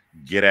in.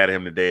 Get at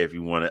him today if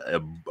you want to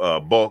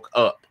bulk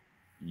up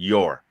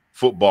your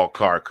football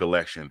card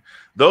collection.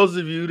 Those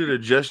of you that are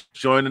just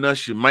joining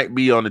us, you might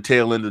be on the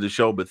tail end of the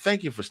show, but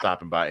thank you for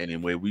stopping by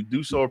anyway. We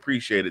do so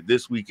appreciate it.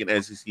 This week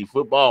in SEC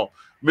football,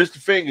 Mr.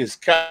 Fingaz,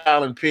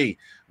 Collin P.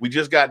 We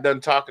just got done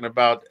talking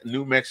about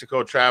New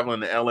Mexico traveling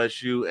to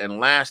LSU,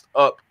 and last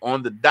up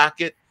on the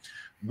docket,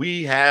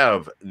 we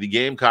have the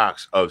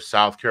Gamecocks of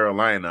South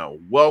Carolina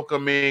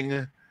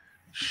welcoming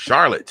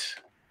Charlotte.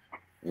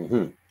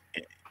 Mm-hmm.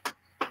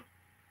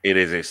 It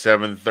is a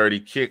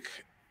 7:30 kick,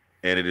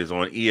 and it is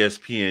on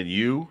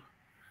ESPNU.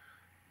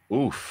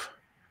 Oof.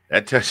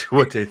 That tells you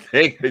what they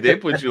think. They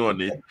put you on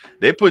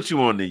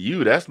the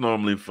U. That's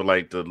normally for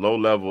like the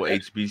low-level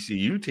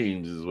HBCU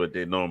teams is what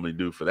they normally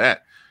do for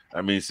that.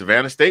 I mean,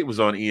 Savannah State was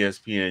on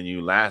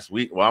ESPNU last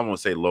week. Well, I won't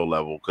say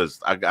low-level because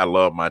I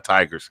love my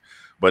Tigers.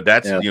 But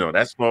that's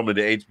that's normally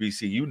the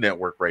HBCU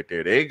network right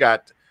there. They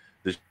got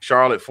the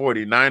Charlotte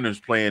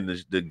 49ers playing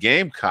the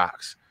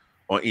Gamecocks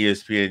on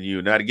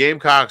ESPNU. Now, the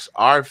Gamecocks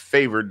are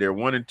favored. They're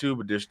 1-2,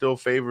 but they're still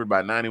favored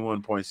by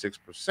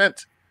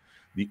 91.6%.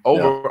 The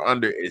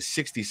over-under is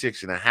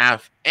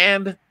 66.5,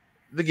 and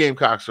the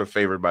Gamecocks are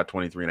favored by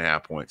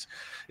 23.5 points.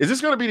 Is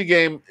this going to be the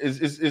game? Is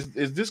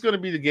this going to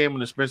be the game when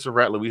the Spencer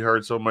Rattler we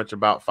heard so much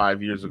about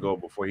 5 years ago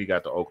before he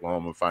got to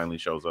Oklahoma finally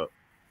shows up?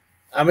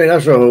 I mean, I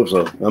sure hope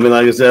so. I mean,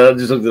 like I said, I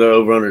just looked at our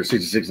over under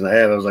 66.5.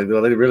 I was like,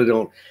 well, they really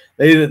don't.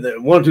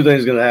 One or two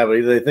things is going to happen.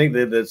 Either they think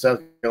that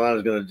South Carolina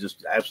is going to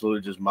just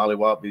absolutely just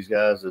mollywop these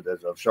guys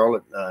of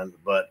Charlotte,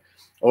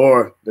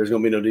 or there's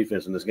going to be no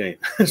defense in this game.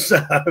 So,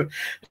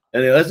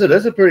 and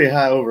that's a pretty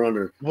high over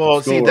under.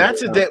 Well, see, score.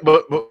 that's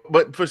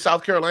but for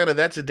South Carolina,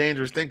 that's a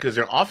dangerous thing because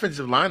their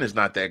offensive line is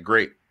not that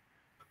great.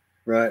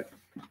 Right.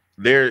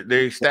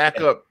 They stack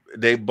up.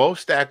 They both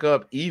stack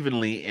up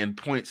evenly in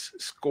points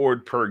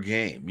scored per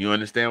game. You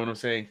understand what I'm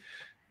saying?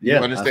 You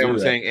Yeah, understand what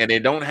I'm saying? And they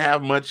don't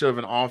have much of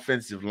an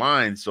offensive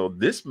line, so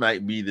this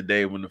might be the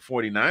day when the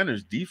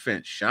 49ers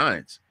defense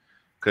shines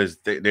because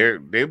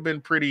they've been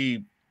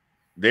pretty.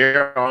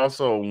 They're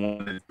also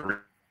 1-3.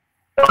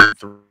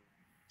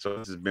 So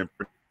this has been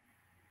pretty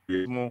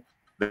reasonable.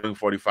 They're doing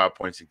 45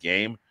 points a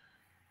game.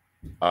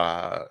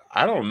 I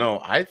don't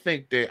know. I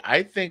think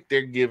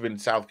they're giving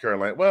South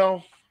Carolina.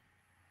 Well,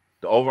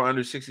 the over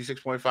under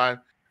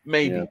 66.5,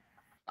 maybe. Yeah.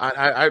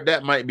 I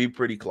that might be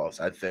pretty close,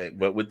 I think.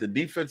 But with the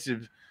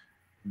defensive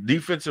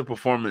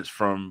performance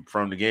from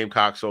the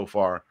Gamecocks so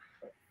far,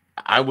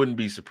 I wouldn't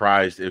be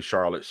surprised if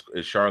Charlotte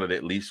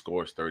at least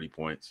scores 30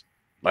 points.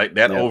 Like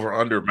that over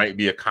under might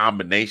be a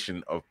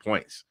combination of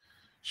points.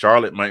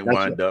 Charlotte might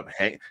wind up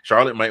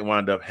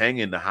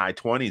hanging the high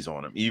 20s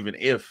on them, even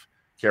if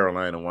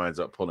Carolina winds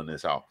up pulling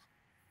this off.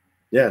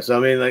 Yeah, so I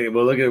mean, like,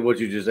 well, look at what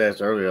you just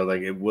asked earlier.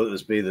 Like, will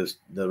this be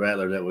the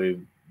Rattler that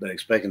we've been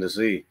expecting to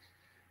see?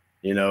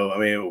 You know, I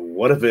mean,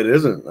 what if it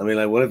isn't? I mean,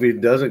 like, what if he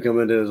doesn't come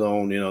into his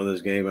own? You know,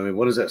 this game. I mean,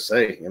 what does that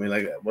say? I mean,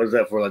 like, what is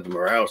that for, like, the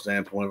morale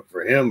standpoint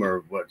for him or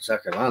what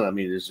South Carolina? I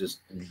mean, it's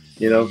just,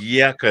 you know,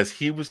 yeah, because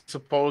he was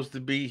supposed to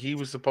be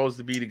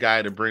the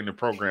guy to bring the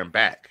program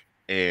back,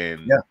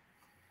 and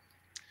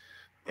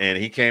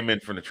he came in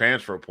from the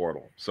transfer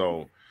portal.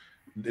 So,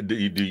 do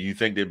you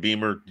think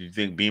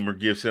Beamer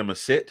gives him a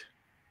sit?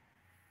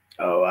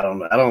 Oh, I don't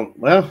know.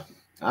 Well,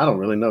 I don't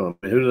really know.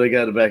 I mean, who do they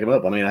got to back him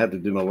up? I mean, I have to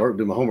do my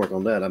homework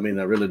on that. I mean,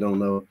 I really don't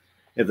know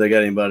if they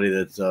got anybody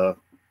that's. I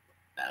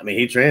mean,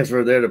 he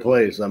transferred there to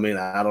play, so I mean,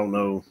 I don't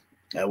know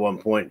at one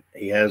point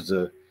he has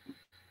to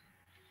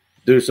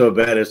do so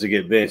bad as to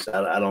get benched.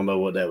 I don't know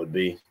what that would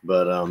be,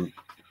 but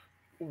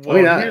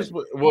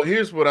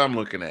here's what I'm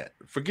looking at.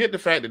 Forget the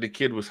fact that the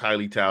kid was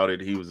highly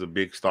touted. He was a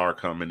big star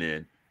coming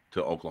in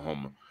to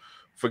Oklahoma.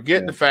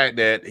 Forget the fact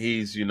that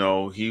he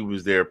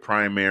was their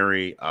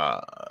primary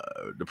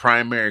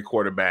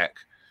quarterback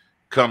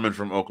coming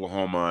from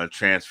Oklahoma and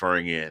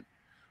transferring in.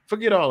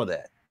 Forget all of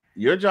that.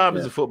 Your job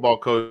as a football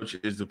coach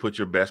is to put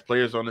your best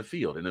players on the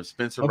field. And if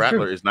Spencer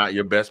Rattler is not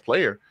your best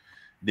player,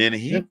 then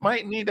he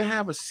might need to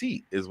have a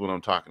seat, is what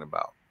I'm talking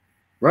about.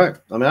 Right.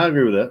 I mean, I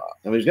agree with that.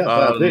 I mean, he's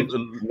got 5 picks. I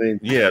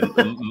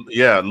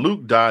mean,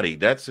 Luke Dottie.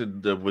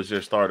 Was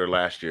their starter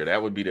last year.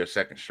 That would be their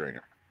second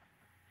stringer.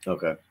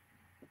 Okay.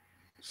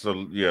 So,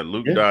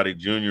 Luke Dottie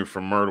Jr.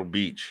 from Myrtle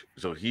Beach.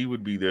 So he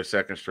would be their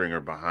second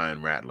stringer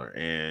behind Rattler.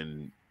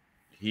 And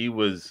he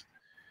was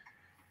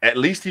 – at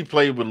least he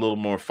played with a little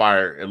more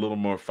fire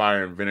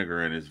and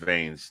vinegar in his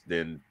veins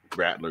than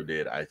Rattler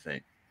did, I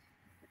think.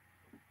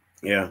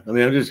 Yeah. I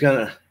mean, I'm just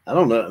kind of – I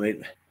don't know. I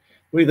mean,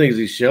 what do you think? Is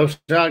he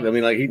shell-shocked? I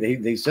mean, like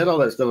he said all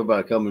that stuff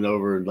about coming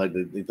over and like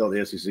he thought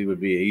the SEC would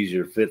be an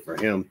easier fit for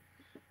him.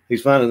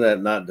 He's finding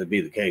that not to be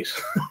the case.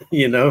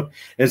 You know?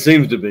 It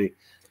seems to be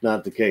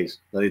not the case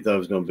that he thought it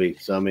was going to be.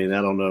 So, I mean,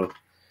 I don't know.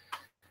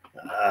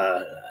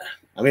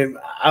 I mean,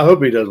 I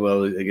hope he does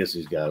well against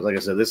these guys. Like I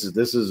said, this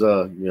is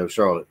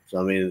Charlotte. So,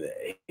 I mean,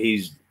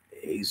 he's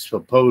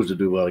supposed to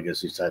do well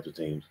against these types of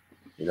teams.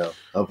 You know,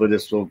 hopefully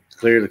this will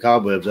clear the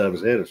cobwebs out of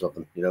his head or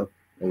something. You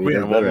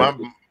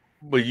know,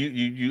 but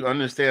you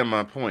understand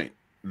my point.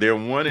 They're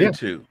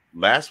 1-2.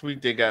 Last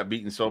week they got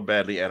beaten so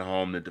badly at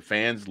home that the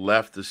fans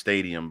left the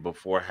stadium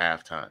before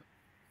halftime.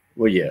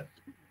 Well, yeah.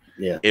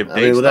 If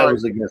that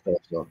was against us.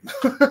 So.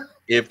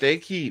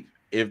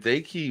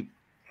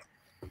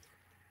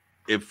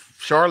 if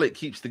Charlotte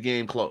keeps the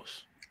game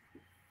close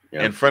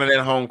in front of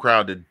that home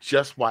crowd that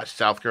just watched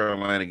South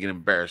Carolina get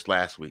embarrassed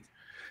last week,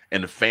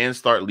 and the fans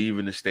start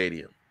leaving the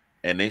stadium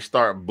and they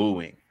start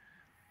booing,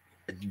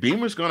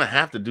 Beamer's going to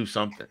have to do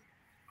something.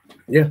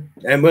 Yeah,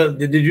 and well,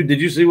 did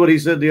you see what he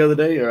said the other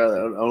day? Or I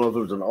don't know if it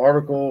was an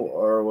article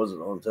or was it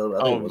on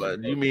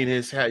television?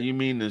 You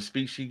mean the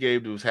speech he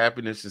gave to his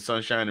happiness and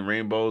sunshine and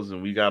rainbows,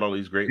 and we got all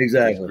these great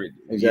exactly.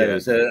 Yeah.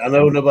 Said, I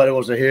know nobody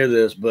wants to hear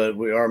this, but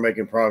we are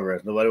making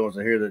progress. Nobody wants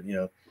to hear that. You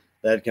know,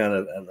 that kind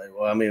of.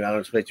 Well, I mean, I don't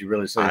expect you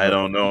really say. I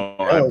don't know.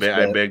 I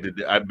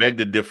beg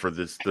to differ.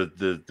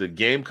 The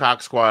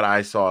Gamecock squad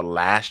I saw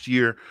last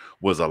year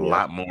was a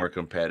lot more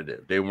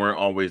competitive. They weren't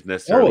always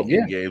necessarily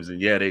in games,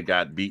 and they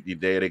got beaten.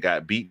 They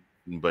got beaten,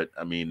 but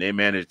I mean, they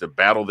managed to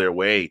battle their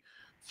way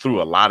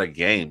through a lot of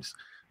games.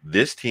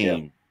 This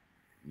team,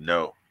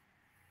 no.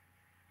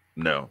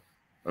 I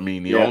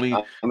mean, the only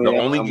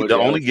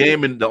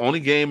game in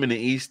the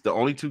East, the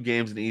only 2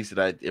 games in the East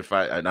that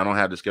I don't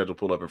have the schedule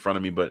pulled up in front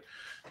of me, but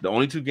the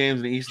only 2 games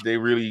in the East they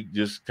really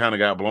just kind of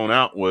got blown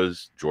out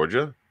was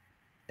Georgia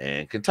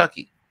and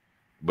Kentucky.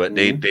 But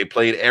they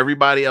played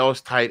everybody else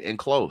tight and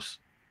close.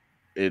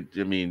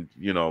 I mean,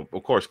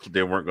 of course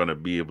they weren't going to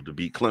be able to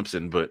beat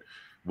Clemson, but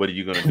what are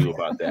you going to do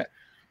about that?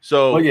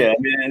 Well, So yeah, I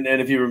mean,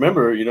 and if you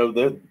remember,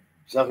 the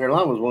South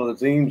Carolina was one of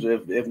the teams,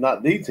 if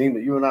not the team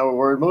that you and I were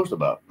worried most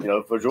about,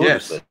 for Georgia's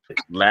yes, sake.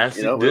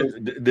 It was,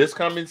 this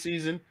coming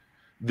season,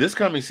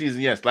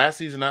 yes. Last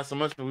season, not so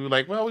much, but we were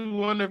like, well, we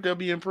wonder if they'll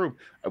be improved.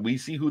 We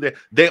see who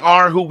they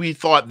are, who we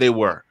thought they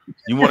were.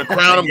 You want to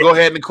crown them? yeah, Go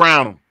ahead and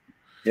crown them.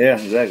 yeah,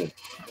 exactly.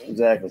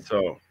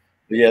 So,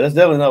 But yeah, that's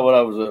definitely not what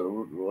I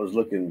was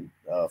looking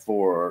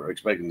for or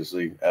expecting to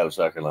see out of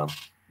South Carolina.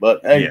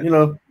 But hey,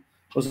 yeah,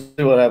 we'll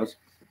see what happens.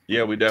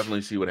 yeah, we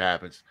definitely see what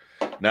happens.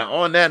 Now,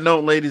 on that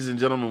note, ladies and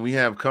gentlemen, we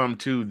have come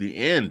to the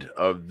end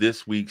of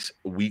this week's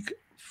Week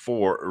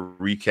 4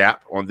 recap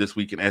on This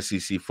Week in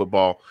SEC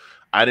Football.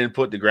 I didn't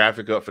put the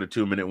graphic up for the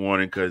 2-minute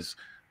warning because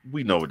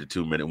we know what the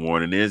 2-minute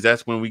warning is.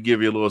 That's when we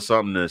give you a little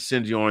something to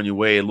send you on your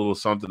way, a little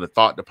something, a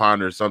thought to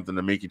ponder, something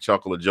to make you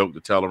chuckle, a joke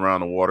to tell around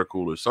the water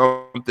cooler,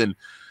 something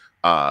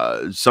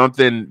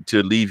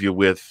to leave you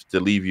with,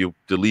 when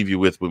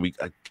we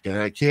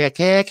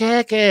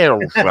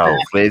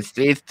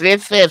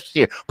it's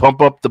here.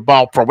 Pump up the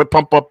ball,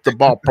 pump up the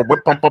ball,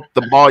 pump up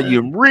the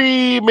volume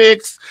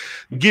remix.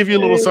 Give you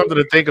a little something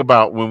to think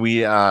about when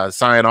we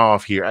sign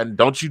off here. And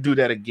don't you do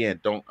that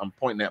again. I'm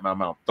pointing at my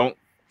mouth. Don't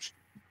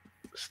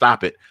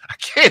stop it. I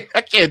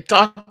can't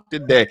talk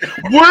today.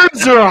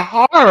 Words are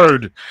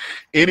hard.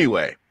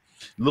 Anyway,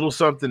 little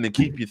something to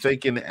keep you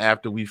thinking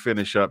after we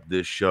finish up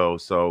this show.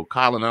 So,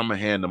 Collin, I'm gonna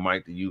hand the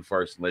mic to you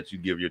first and let you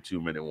give your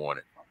 2-minute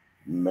warning.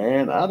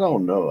 Man, I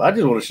don't know. I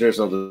just want to share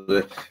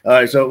something. All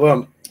right,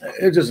 so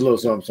it's just a little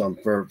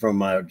something from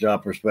my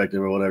job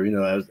perspective or whatever.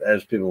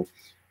 As people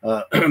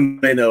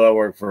may know, I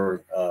work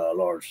for a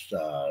large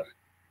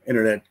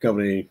internet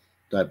company,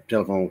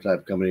 telephone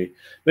type company.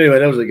 But anyway,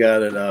 that was a guy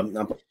that I'm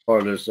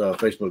part of this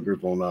Facebook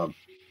group on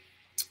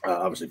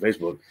obviously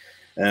Facebook.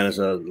 And it's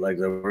like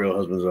the Real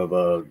Husbands of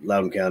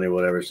Loudoun County or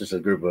whatever. It's just a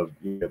group of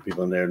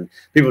people in there. And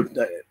people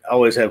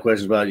always have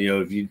questions about,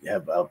 if you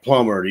have a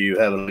plumber, do you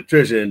have an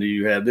electrician, do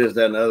you have this,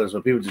 that, and the other?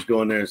 So people just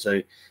go in there and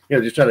say,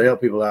 just try to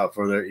help people out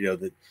for their,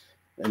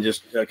 and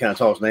just kind of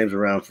toss names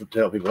around to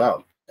help people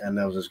out. And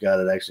that was this guy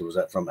that actually was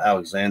from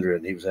Alexandria,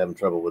 and he was having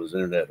trouble with his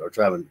internet or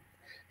traveling.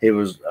 He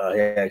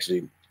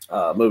actually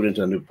moved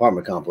into a new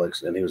apartment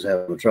complex, and he was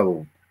having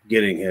trouble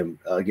getting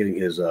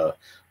his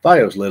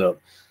FiOS lit up.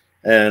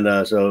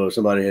 And so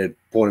somebody had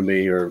pointed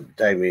me or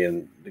tagged me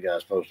in the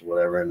guy's post or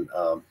whatever, and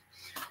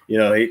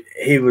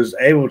he was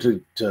able to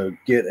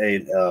get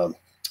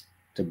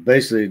to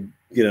basically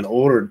get an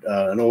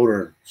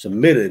order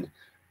submitted,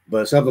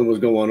 but something was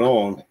going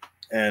on,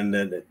 and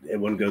then it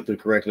wouldn't go through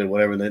correctly or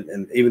whatever.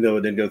 And even though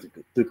it didn't go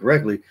through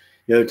correctly,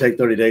 it'd take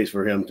 30 days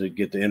for him to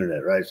get the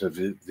internet right, so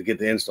to get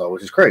the install,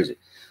 which is crazy.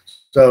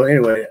 So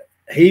anyway,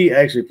 he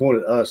actually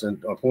pointed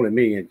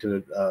me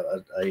into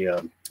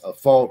a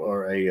fault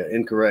or a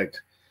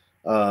incorrect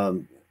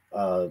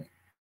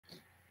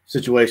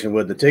situation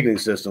with the ticketing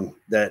system.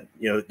 That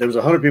there was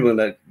 100 people in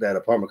that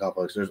apartment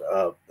complex.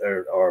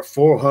 There are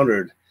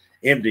 400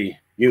 empty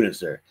units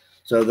there,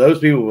 so those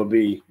people will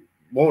be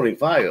wanting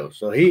FiOS.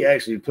 So he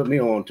actually put me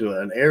on to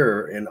an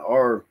error in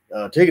our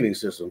ticketing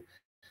system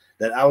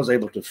that I was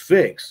able to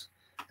fix.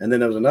 And then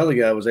there was another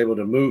guy who was able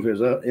to move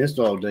his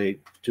install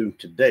date to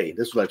today.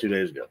 This was like 2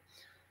 days ago.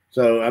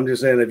 So I'm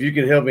just saying, if you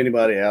can help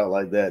anybody out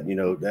like that,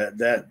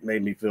 that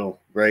made me feel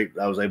great.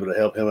 I was able to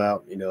help him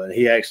out, and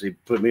he actually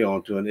put me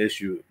on to an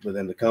issue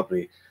within the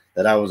company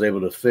that I was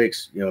able to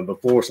fix,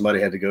 before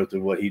somebody had to go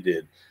through what he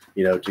did,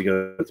 to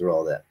go through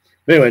all that.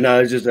 But anyway, no,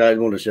 it's just, I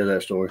wanted to share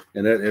that story,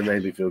 and it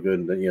made me feel good.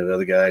 And the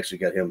other guy actually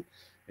got him,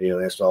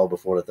 installed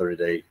before the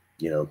 30-day,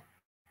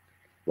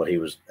 what he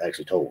was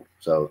actually told.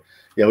 So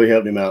yeah, we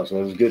helped him out. So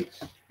it was good.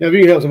 If you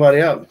can help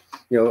somebody out,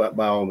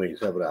 by all means,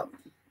 help it out.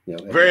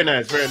 Very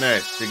nice, very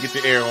nice. To get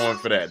the air horn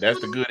for that. That's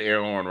the good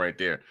air horn right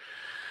there.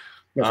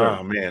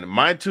 Oh man,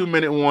 my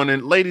 2-minute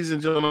warning, ladies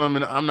and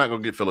gentlemen. I'm not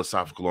gonna get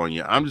philosophical on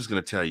you. I'm just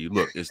gonna tell you,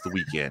 look, it's the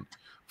weekend.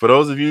 For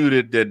those of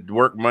you that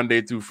work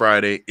Monday through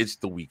Friday, it's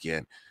the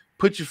weekend.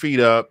 Put your feet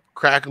up,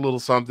 crack a little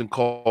something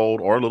cold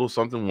or a little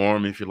something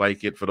warm if you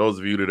like it. For those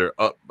of you that are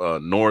up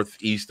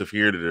northeast of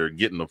here that are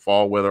getting the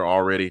fall weather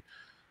already,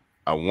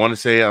 I want to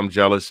say I'm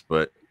jealous,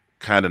 but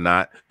kind of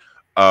not.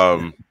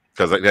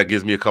 Because that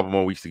gives me a couple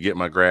more weeks to get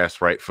my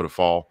grass right for the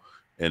fall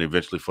and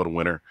eventually for the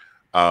winter.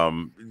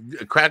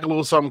 Crack a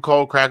little something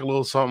cold, crack a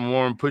little something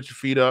warm, put your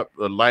feet up,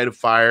 light a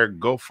fire,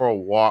 go for a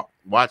walk,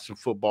 watch some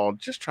football,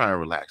 just try and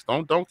relax.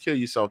 Don't kill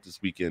yourself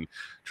this weekend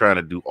trying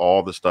to do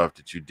all the stuff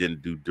that you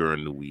didn't do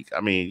during the week.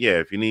 I mean, yeah,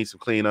 if you need some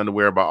clean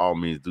underwear, by all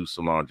means, do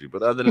some laundry.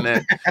 But other than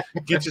that,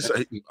 get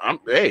yourself.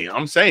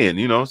 I'm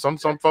saying,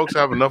 some folks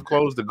have enough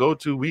clothes to go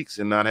 2 weeks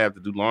and not have to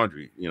do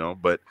laundry.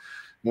 But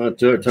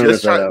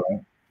just try.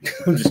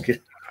 I'm just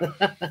kidding.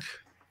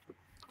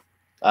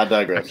 I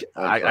digress.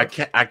 I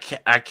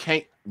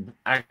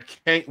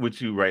can't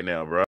with you right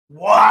now, bro.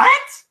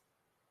 What?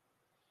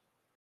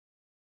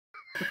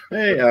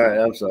 Hey, all right.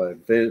 I'm sorry.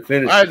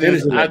 Finish.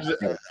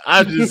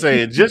 I'm just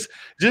saying, just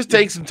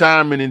take some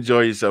time and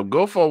enjoy yourself.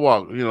 Go for a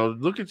walk. You know,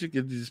 look at your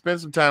kids, spend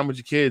some time with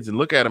your kids, and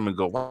look at them and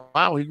go,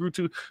 "Wow, he grew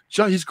too.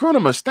 He's grown a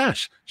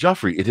mustache."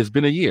 Joffrey, it has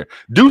been a year.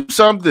 Do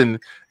something.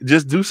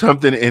 Just do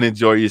something and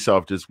enjoy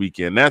yourself this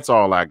weekend. That's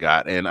all I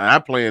got, and I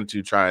plan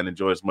to try and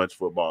enjoy as much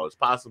football as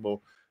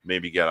possible.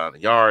 Maybe get out in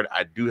the yard.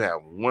 I do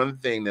have one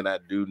thing that I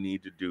do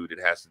need to do that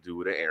has to do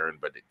with an errand,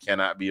 but it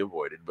cannot be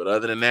avoided. But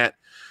other than that,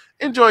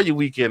 enjoy your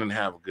weekend and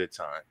have a good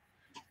time.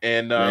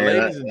 And Man,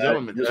 ladies and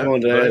gentlemen, just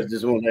wanted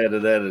to add to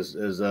that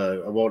is I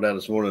walked out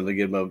this morning to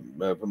get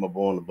put my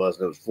boy on the bus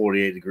and it was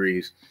 48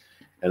 degrees,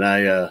 and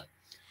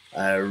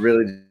I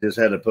really just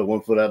had to put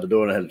one foot out the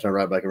door and I had to turn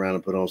right back around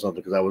and put on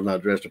something because I was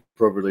not dressed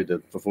appropriately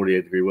for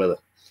 48-degree weather.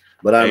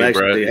 But I'm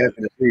actually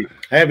happy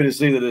to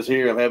see that it's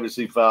here. I'm happy to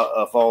see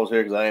fall's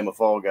here because I am a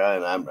fall guy,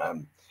 and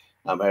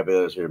I'm happy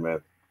that it's here,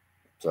 man.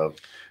 So.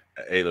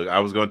 Hey, look, I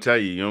was gonna tell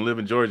you, you don't live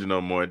in Georgia no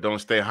more. It don't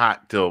stay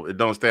hot till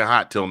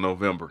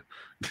November.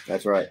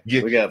 That's right.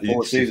 We got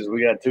 4 seasons.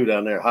 We got 2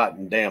 down there, hot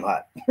and damn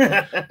hot.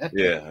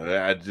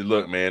 Yeah,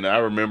 look, man. I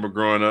remember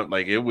growing up,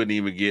 like it wouldn't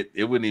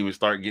even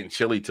start getting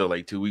chilly till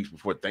like 2 weeks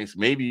before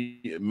Thanksgiving.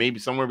 Maybe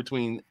somewhere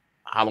between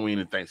Halloween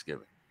and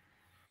Thanksgiving.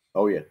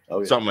 Oh yeah,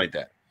 something like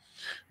that.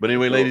 But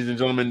anyway, ladies and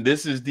gentlemen,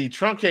 this is the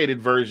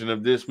truncated version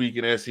of This Week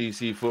in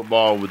SEC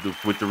Football with the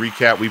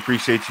recap. We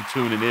appreciate you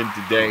tuning in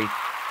today.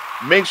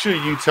 Make sure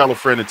you tell a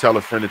friend to tell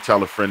a friend to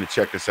tell a friend to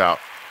check us out.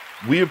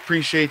 We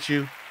appreciate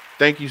you.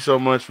 Thank you so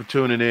much for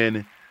tuning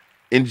in.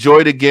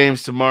 Enjoy the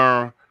games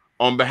tomorrow.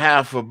 On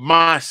behalf of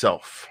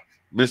myself,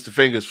 Mr.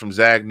 Fingaz from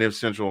Zag Nif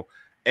Central,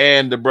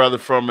 and the brother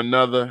from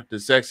another, the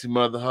sexy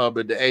mother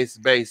Hubbard, the ace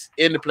base,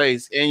 in the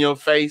place, in your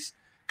face,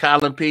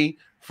 Collin P.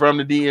 from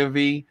the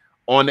DMV,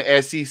 on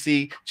the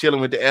SEC, chilling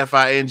with the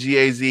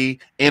Fingaz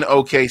in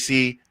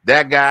OKC.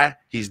 That guy,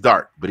 he's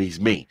dark, but he's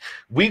me.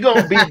 We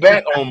going to be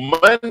back on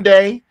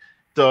Monday.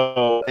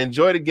 So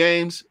enjoy the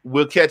games.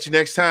 We'll catch you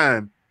next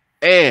time.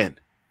 And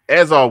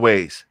as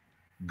always,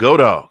 go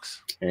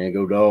Dogs. And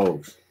go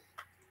Dogs.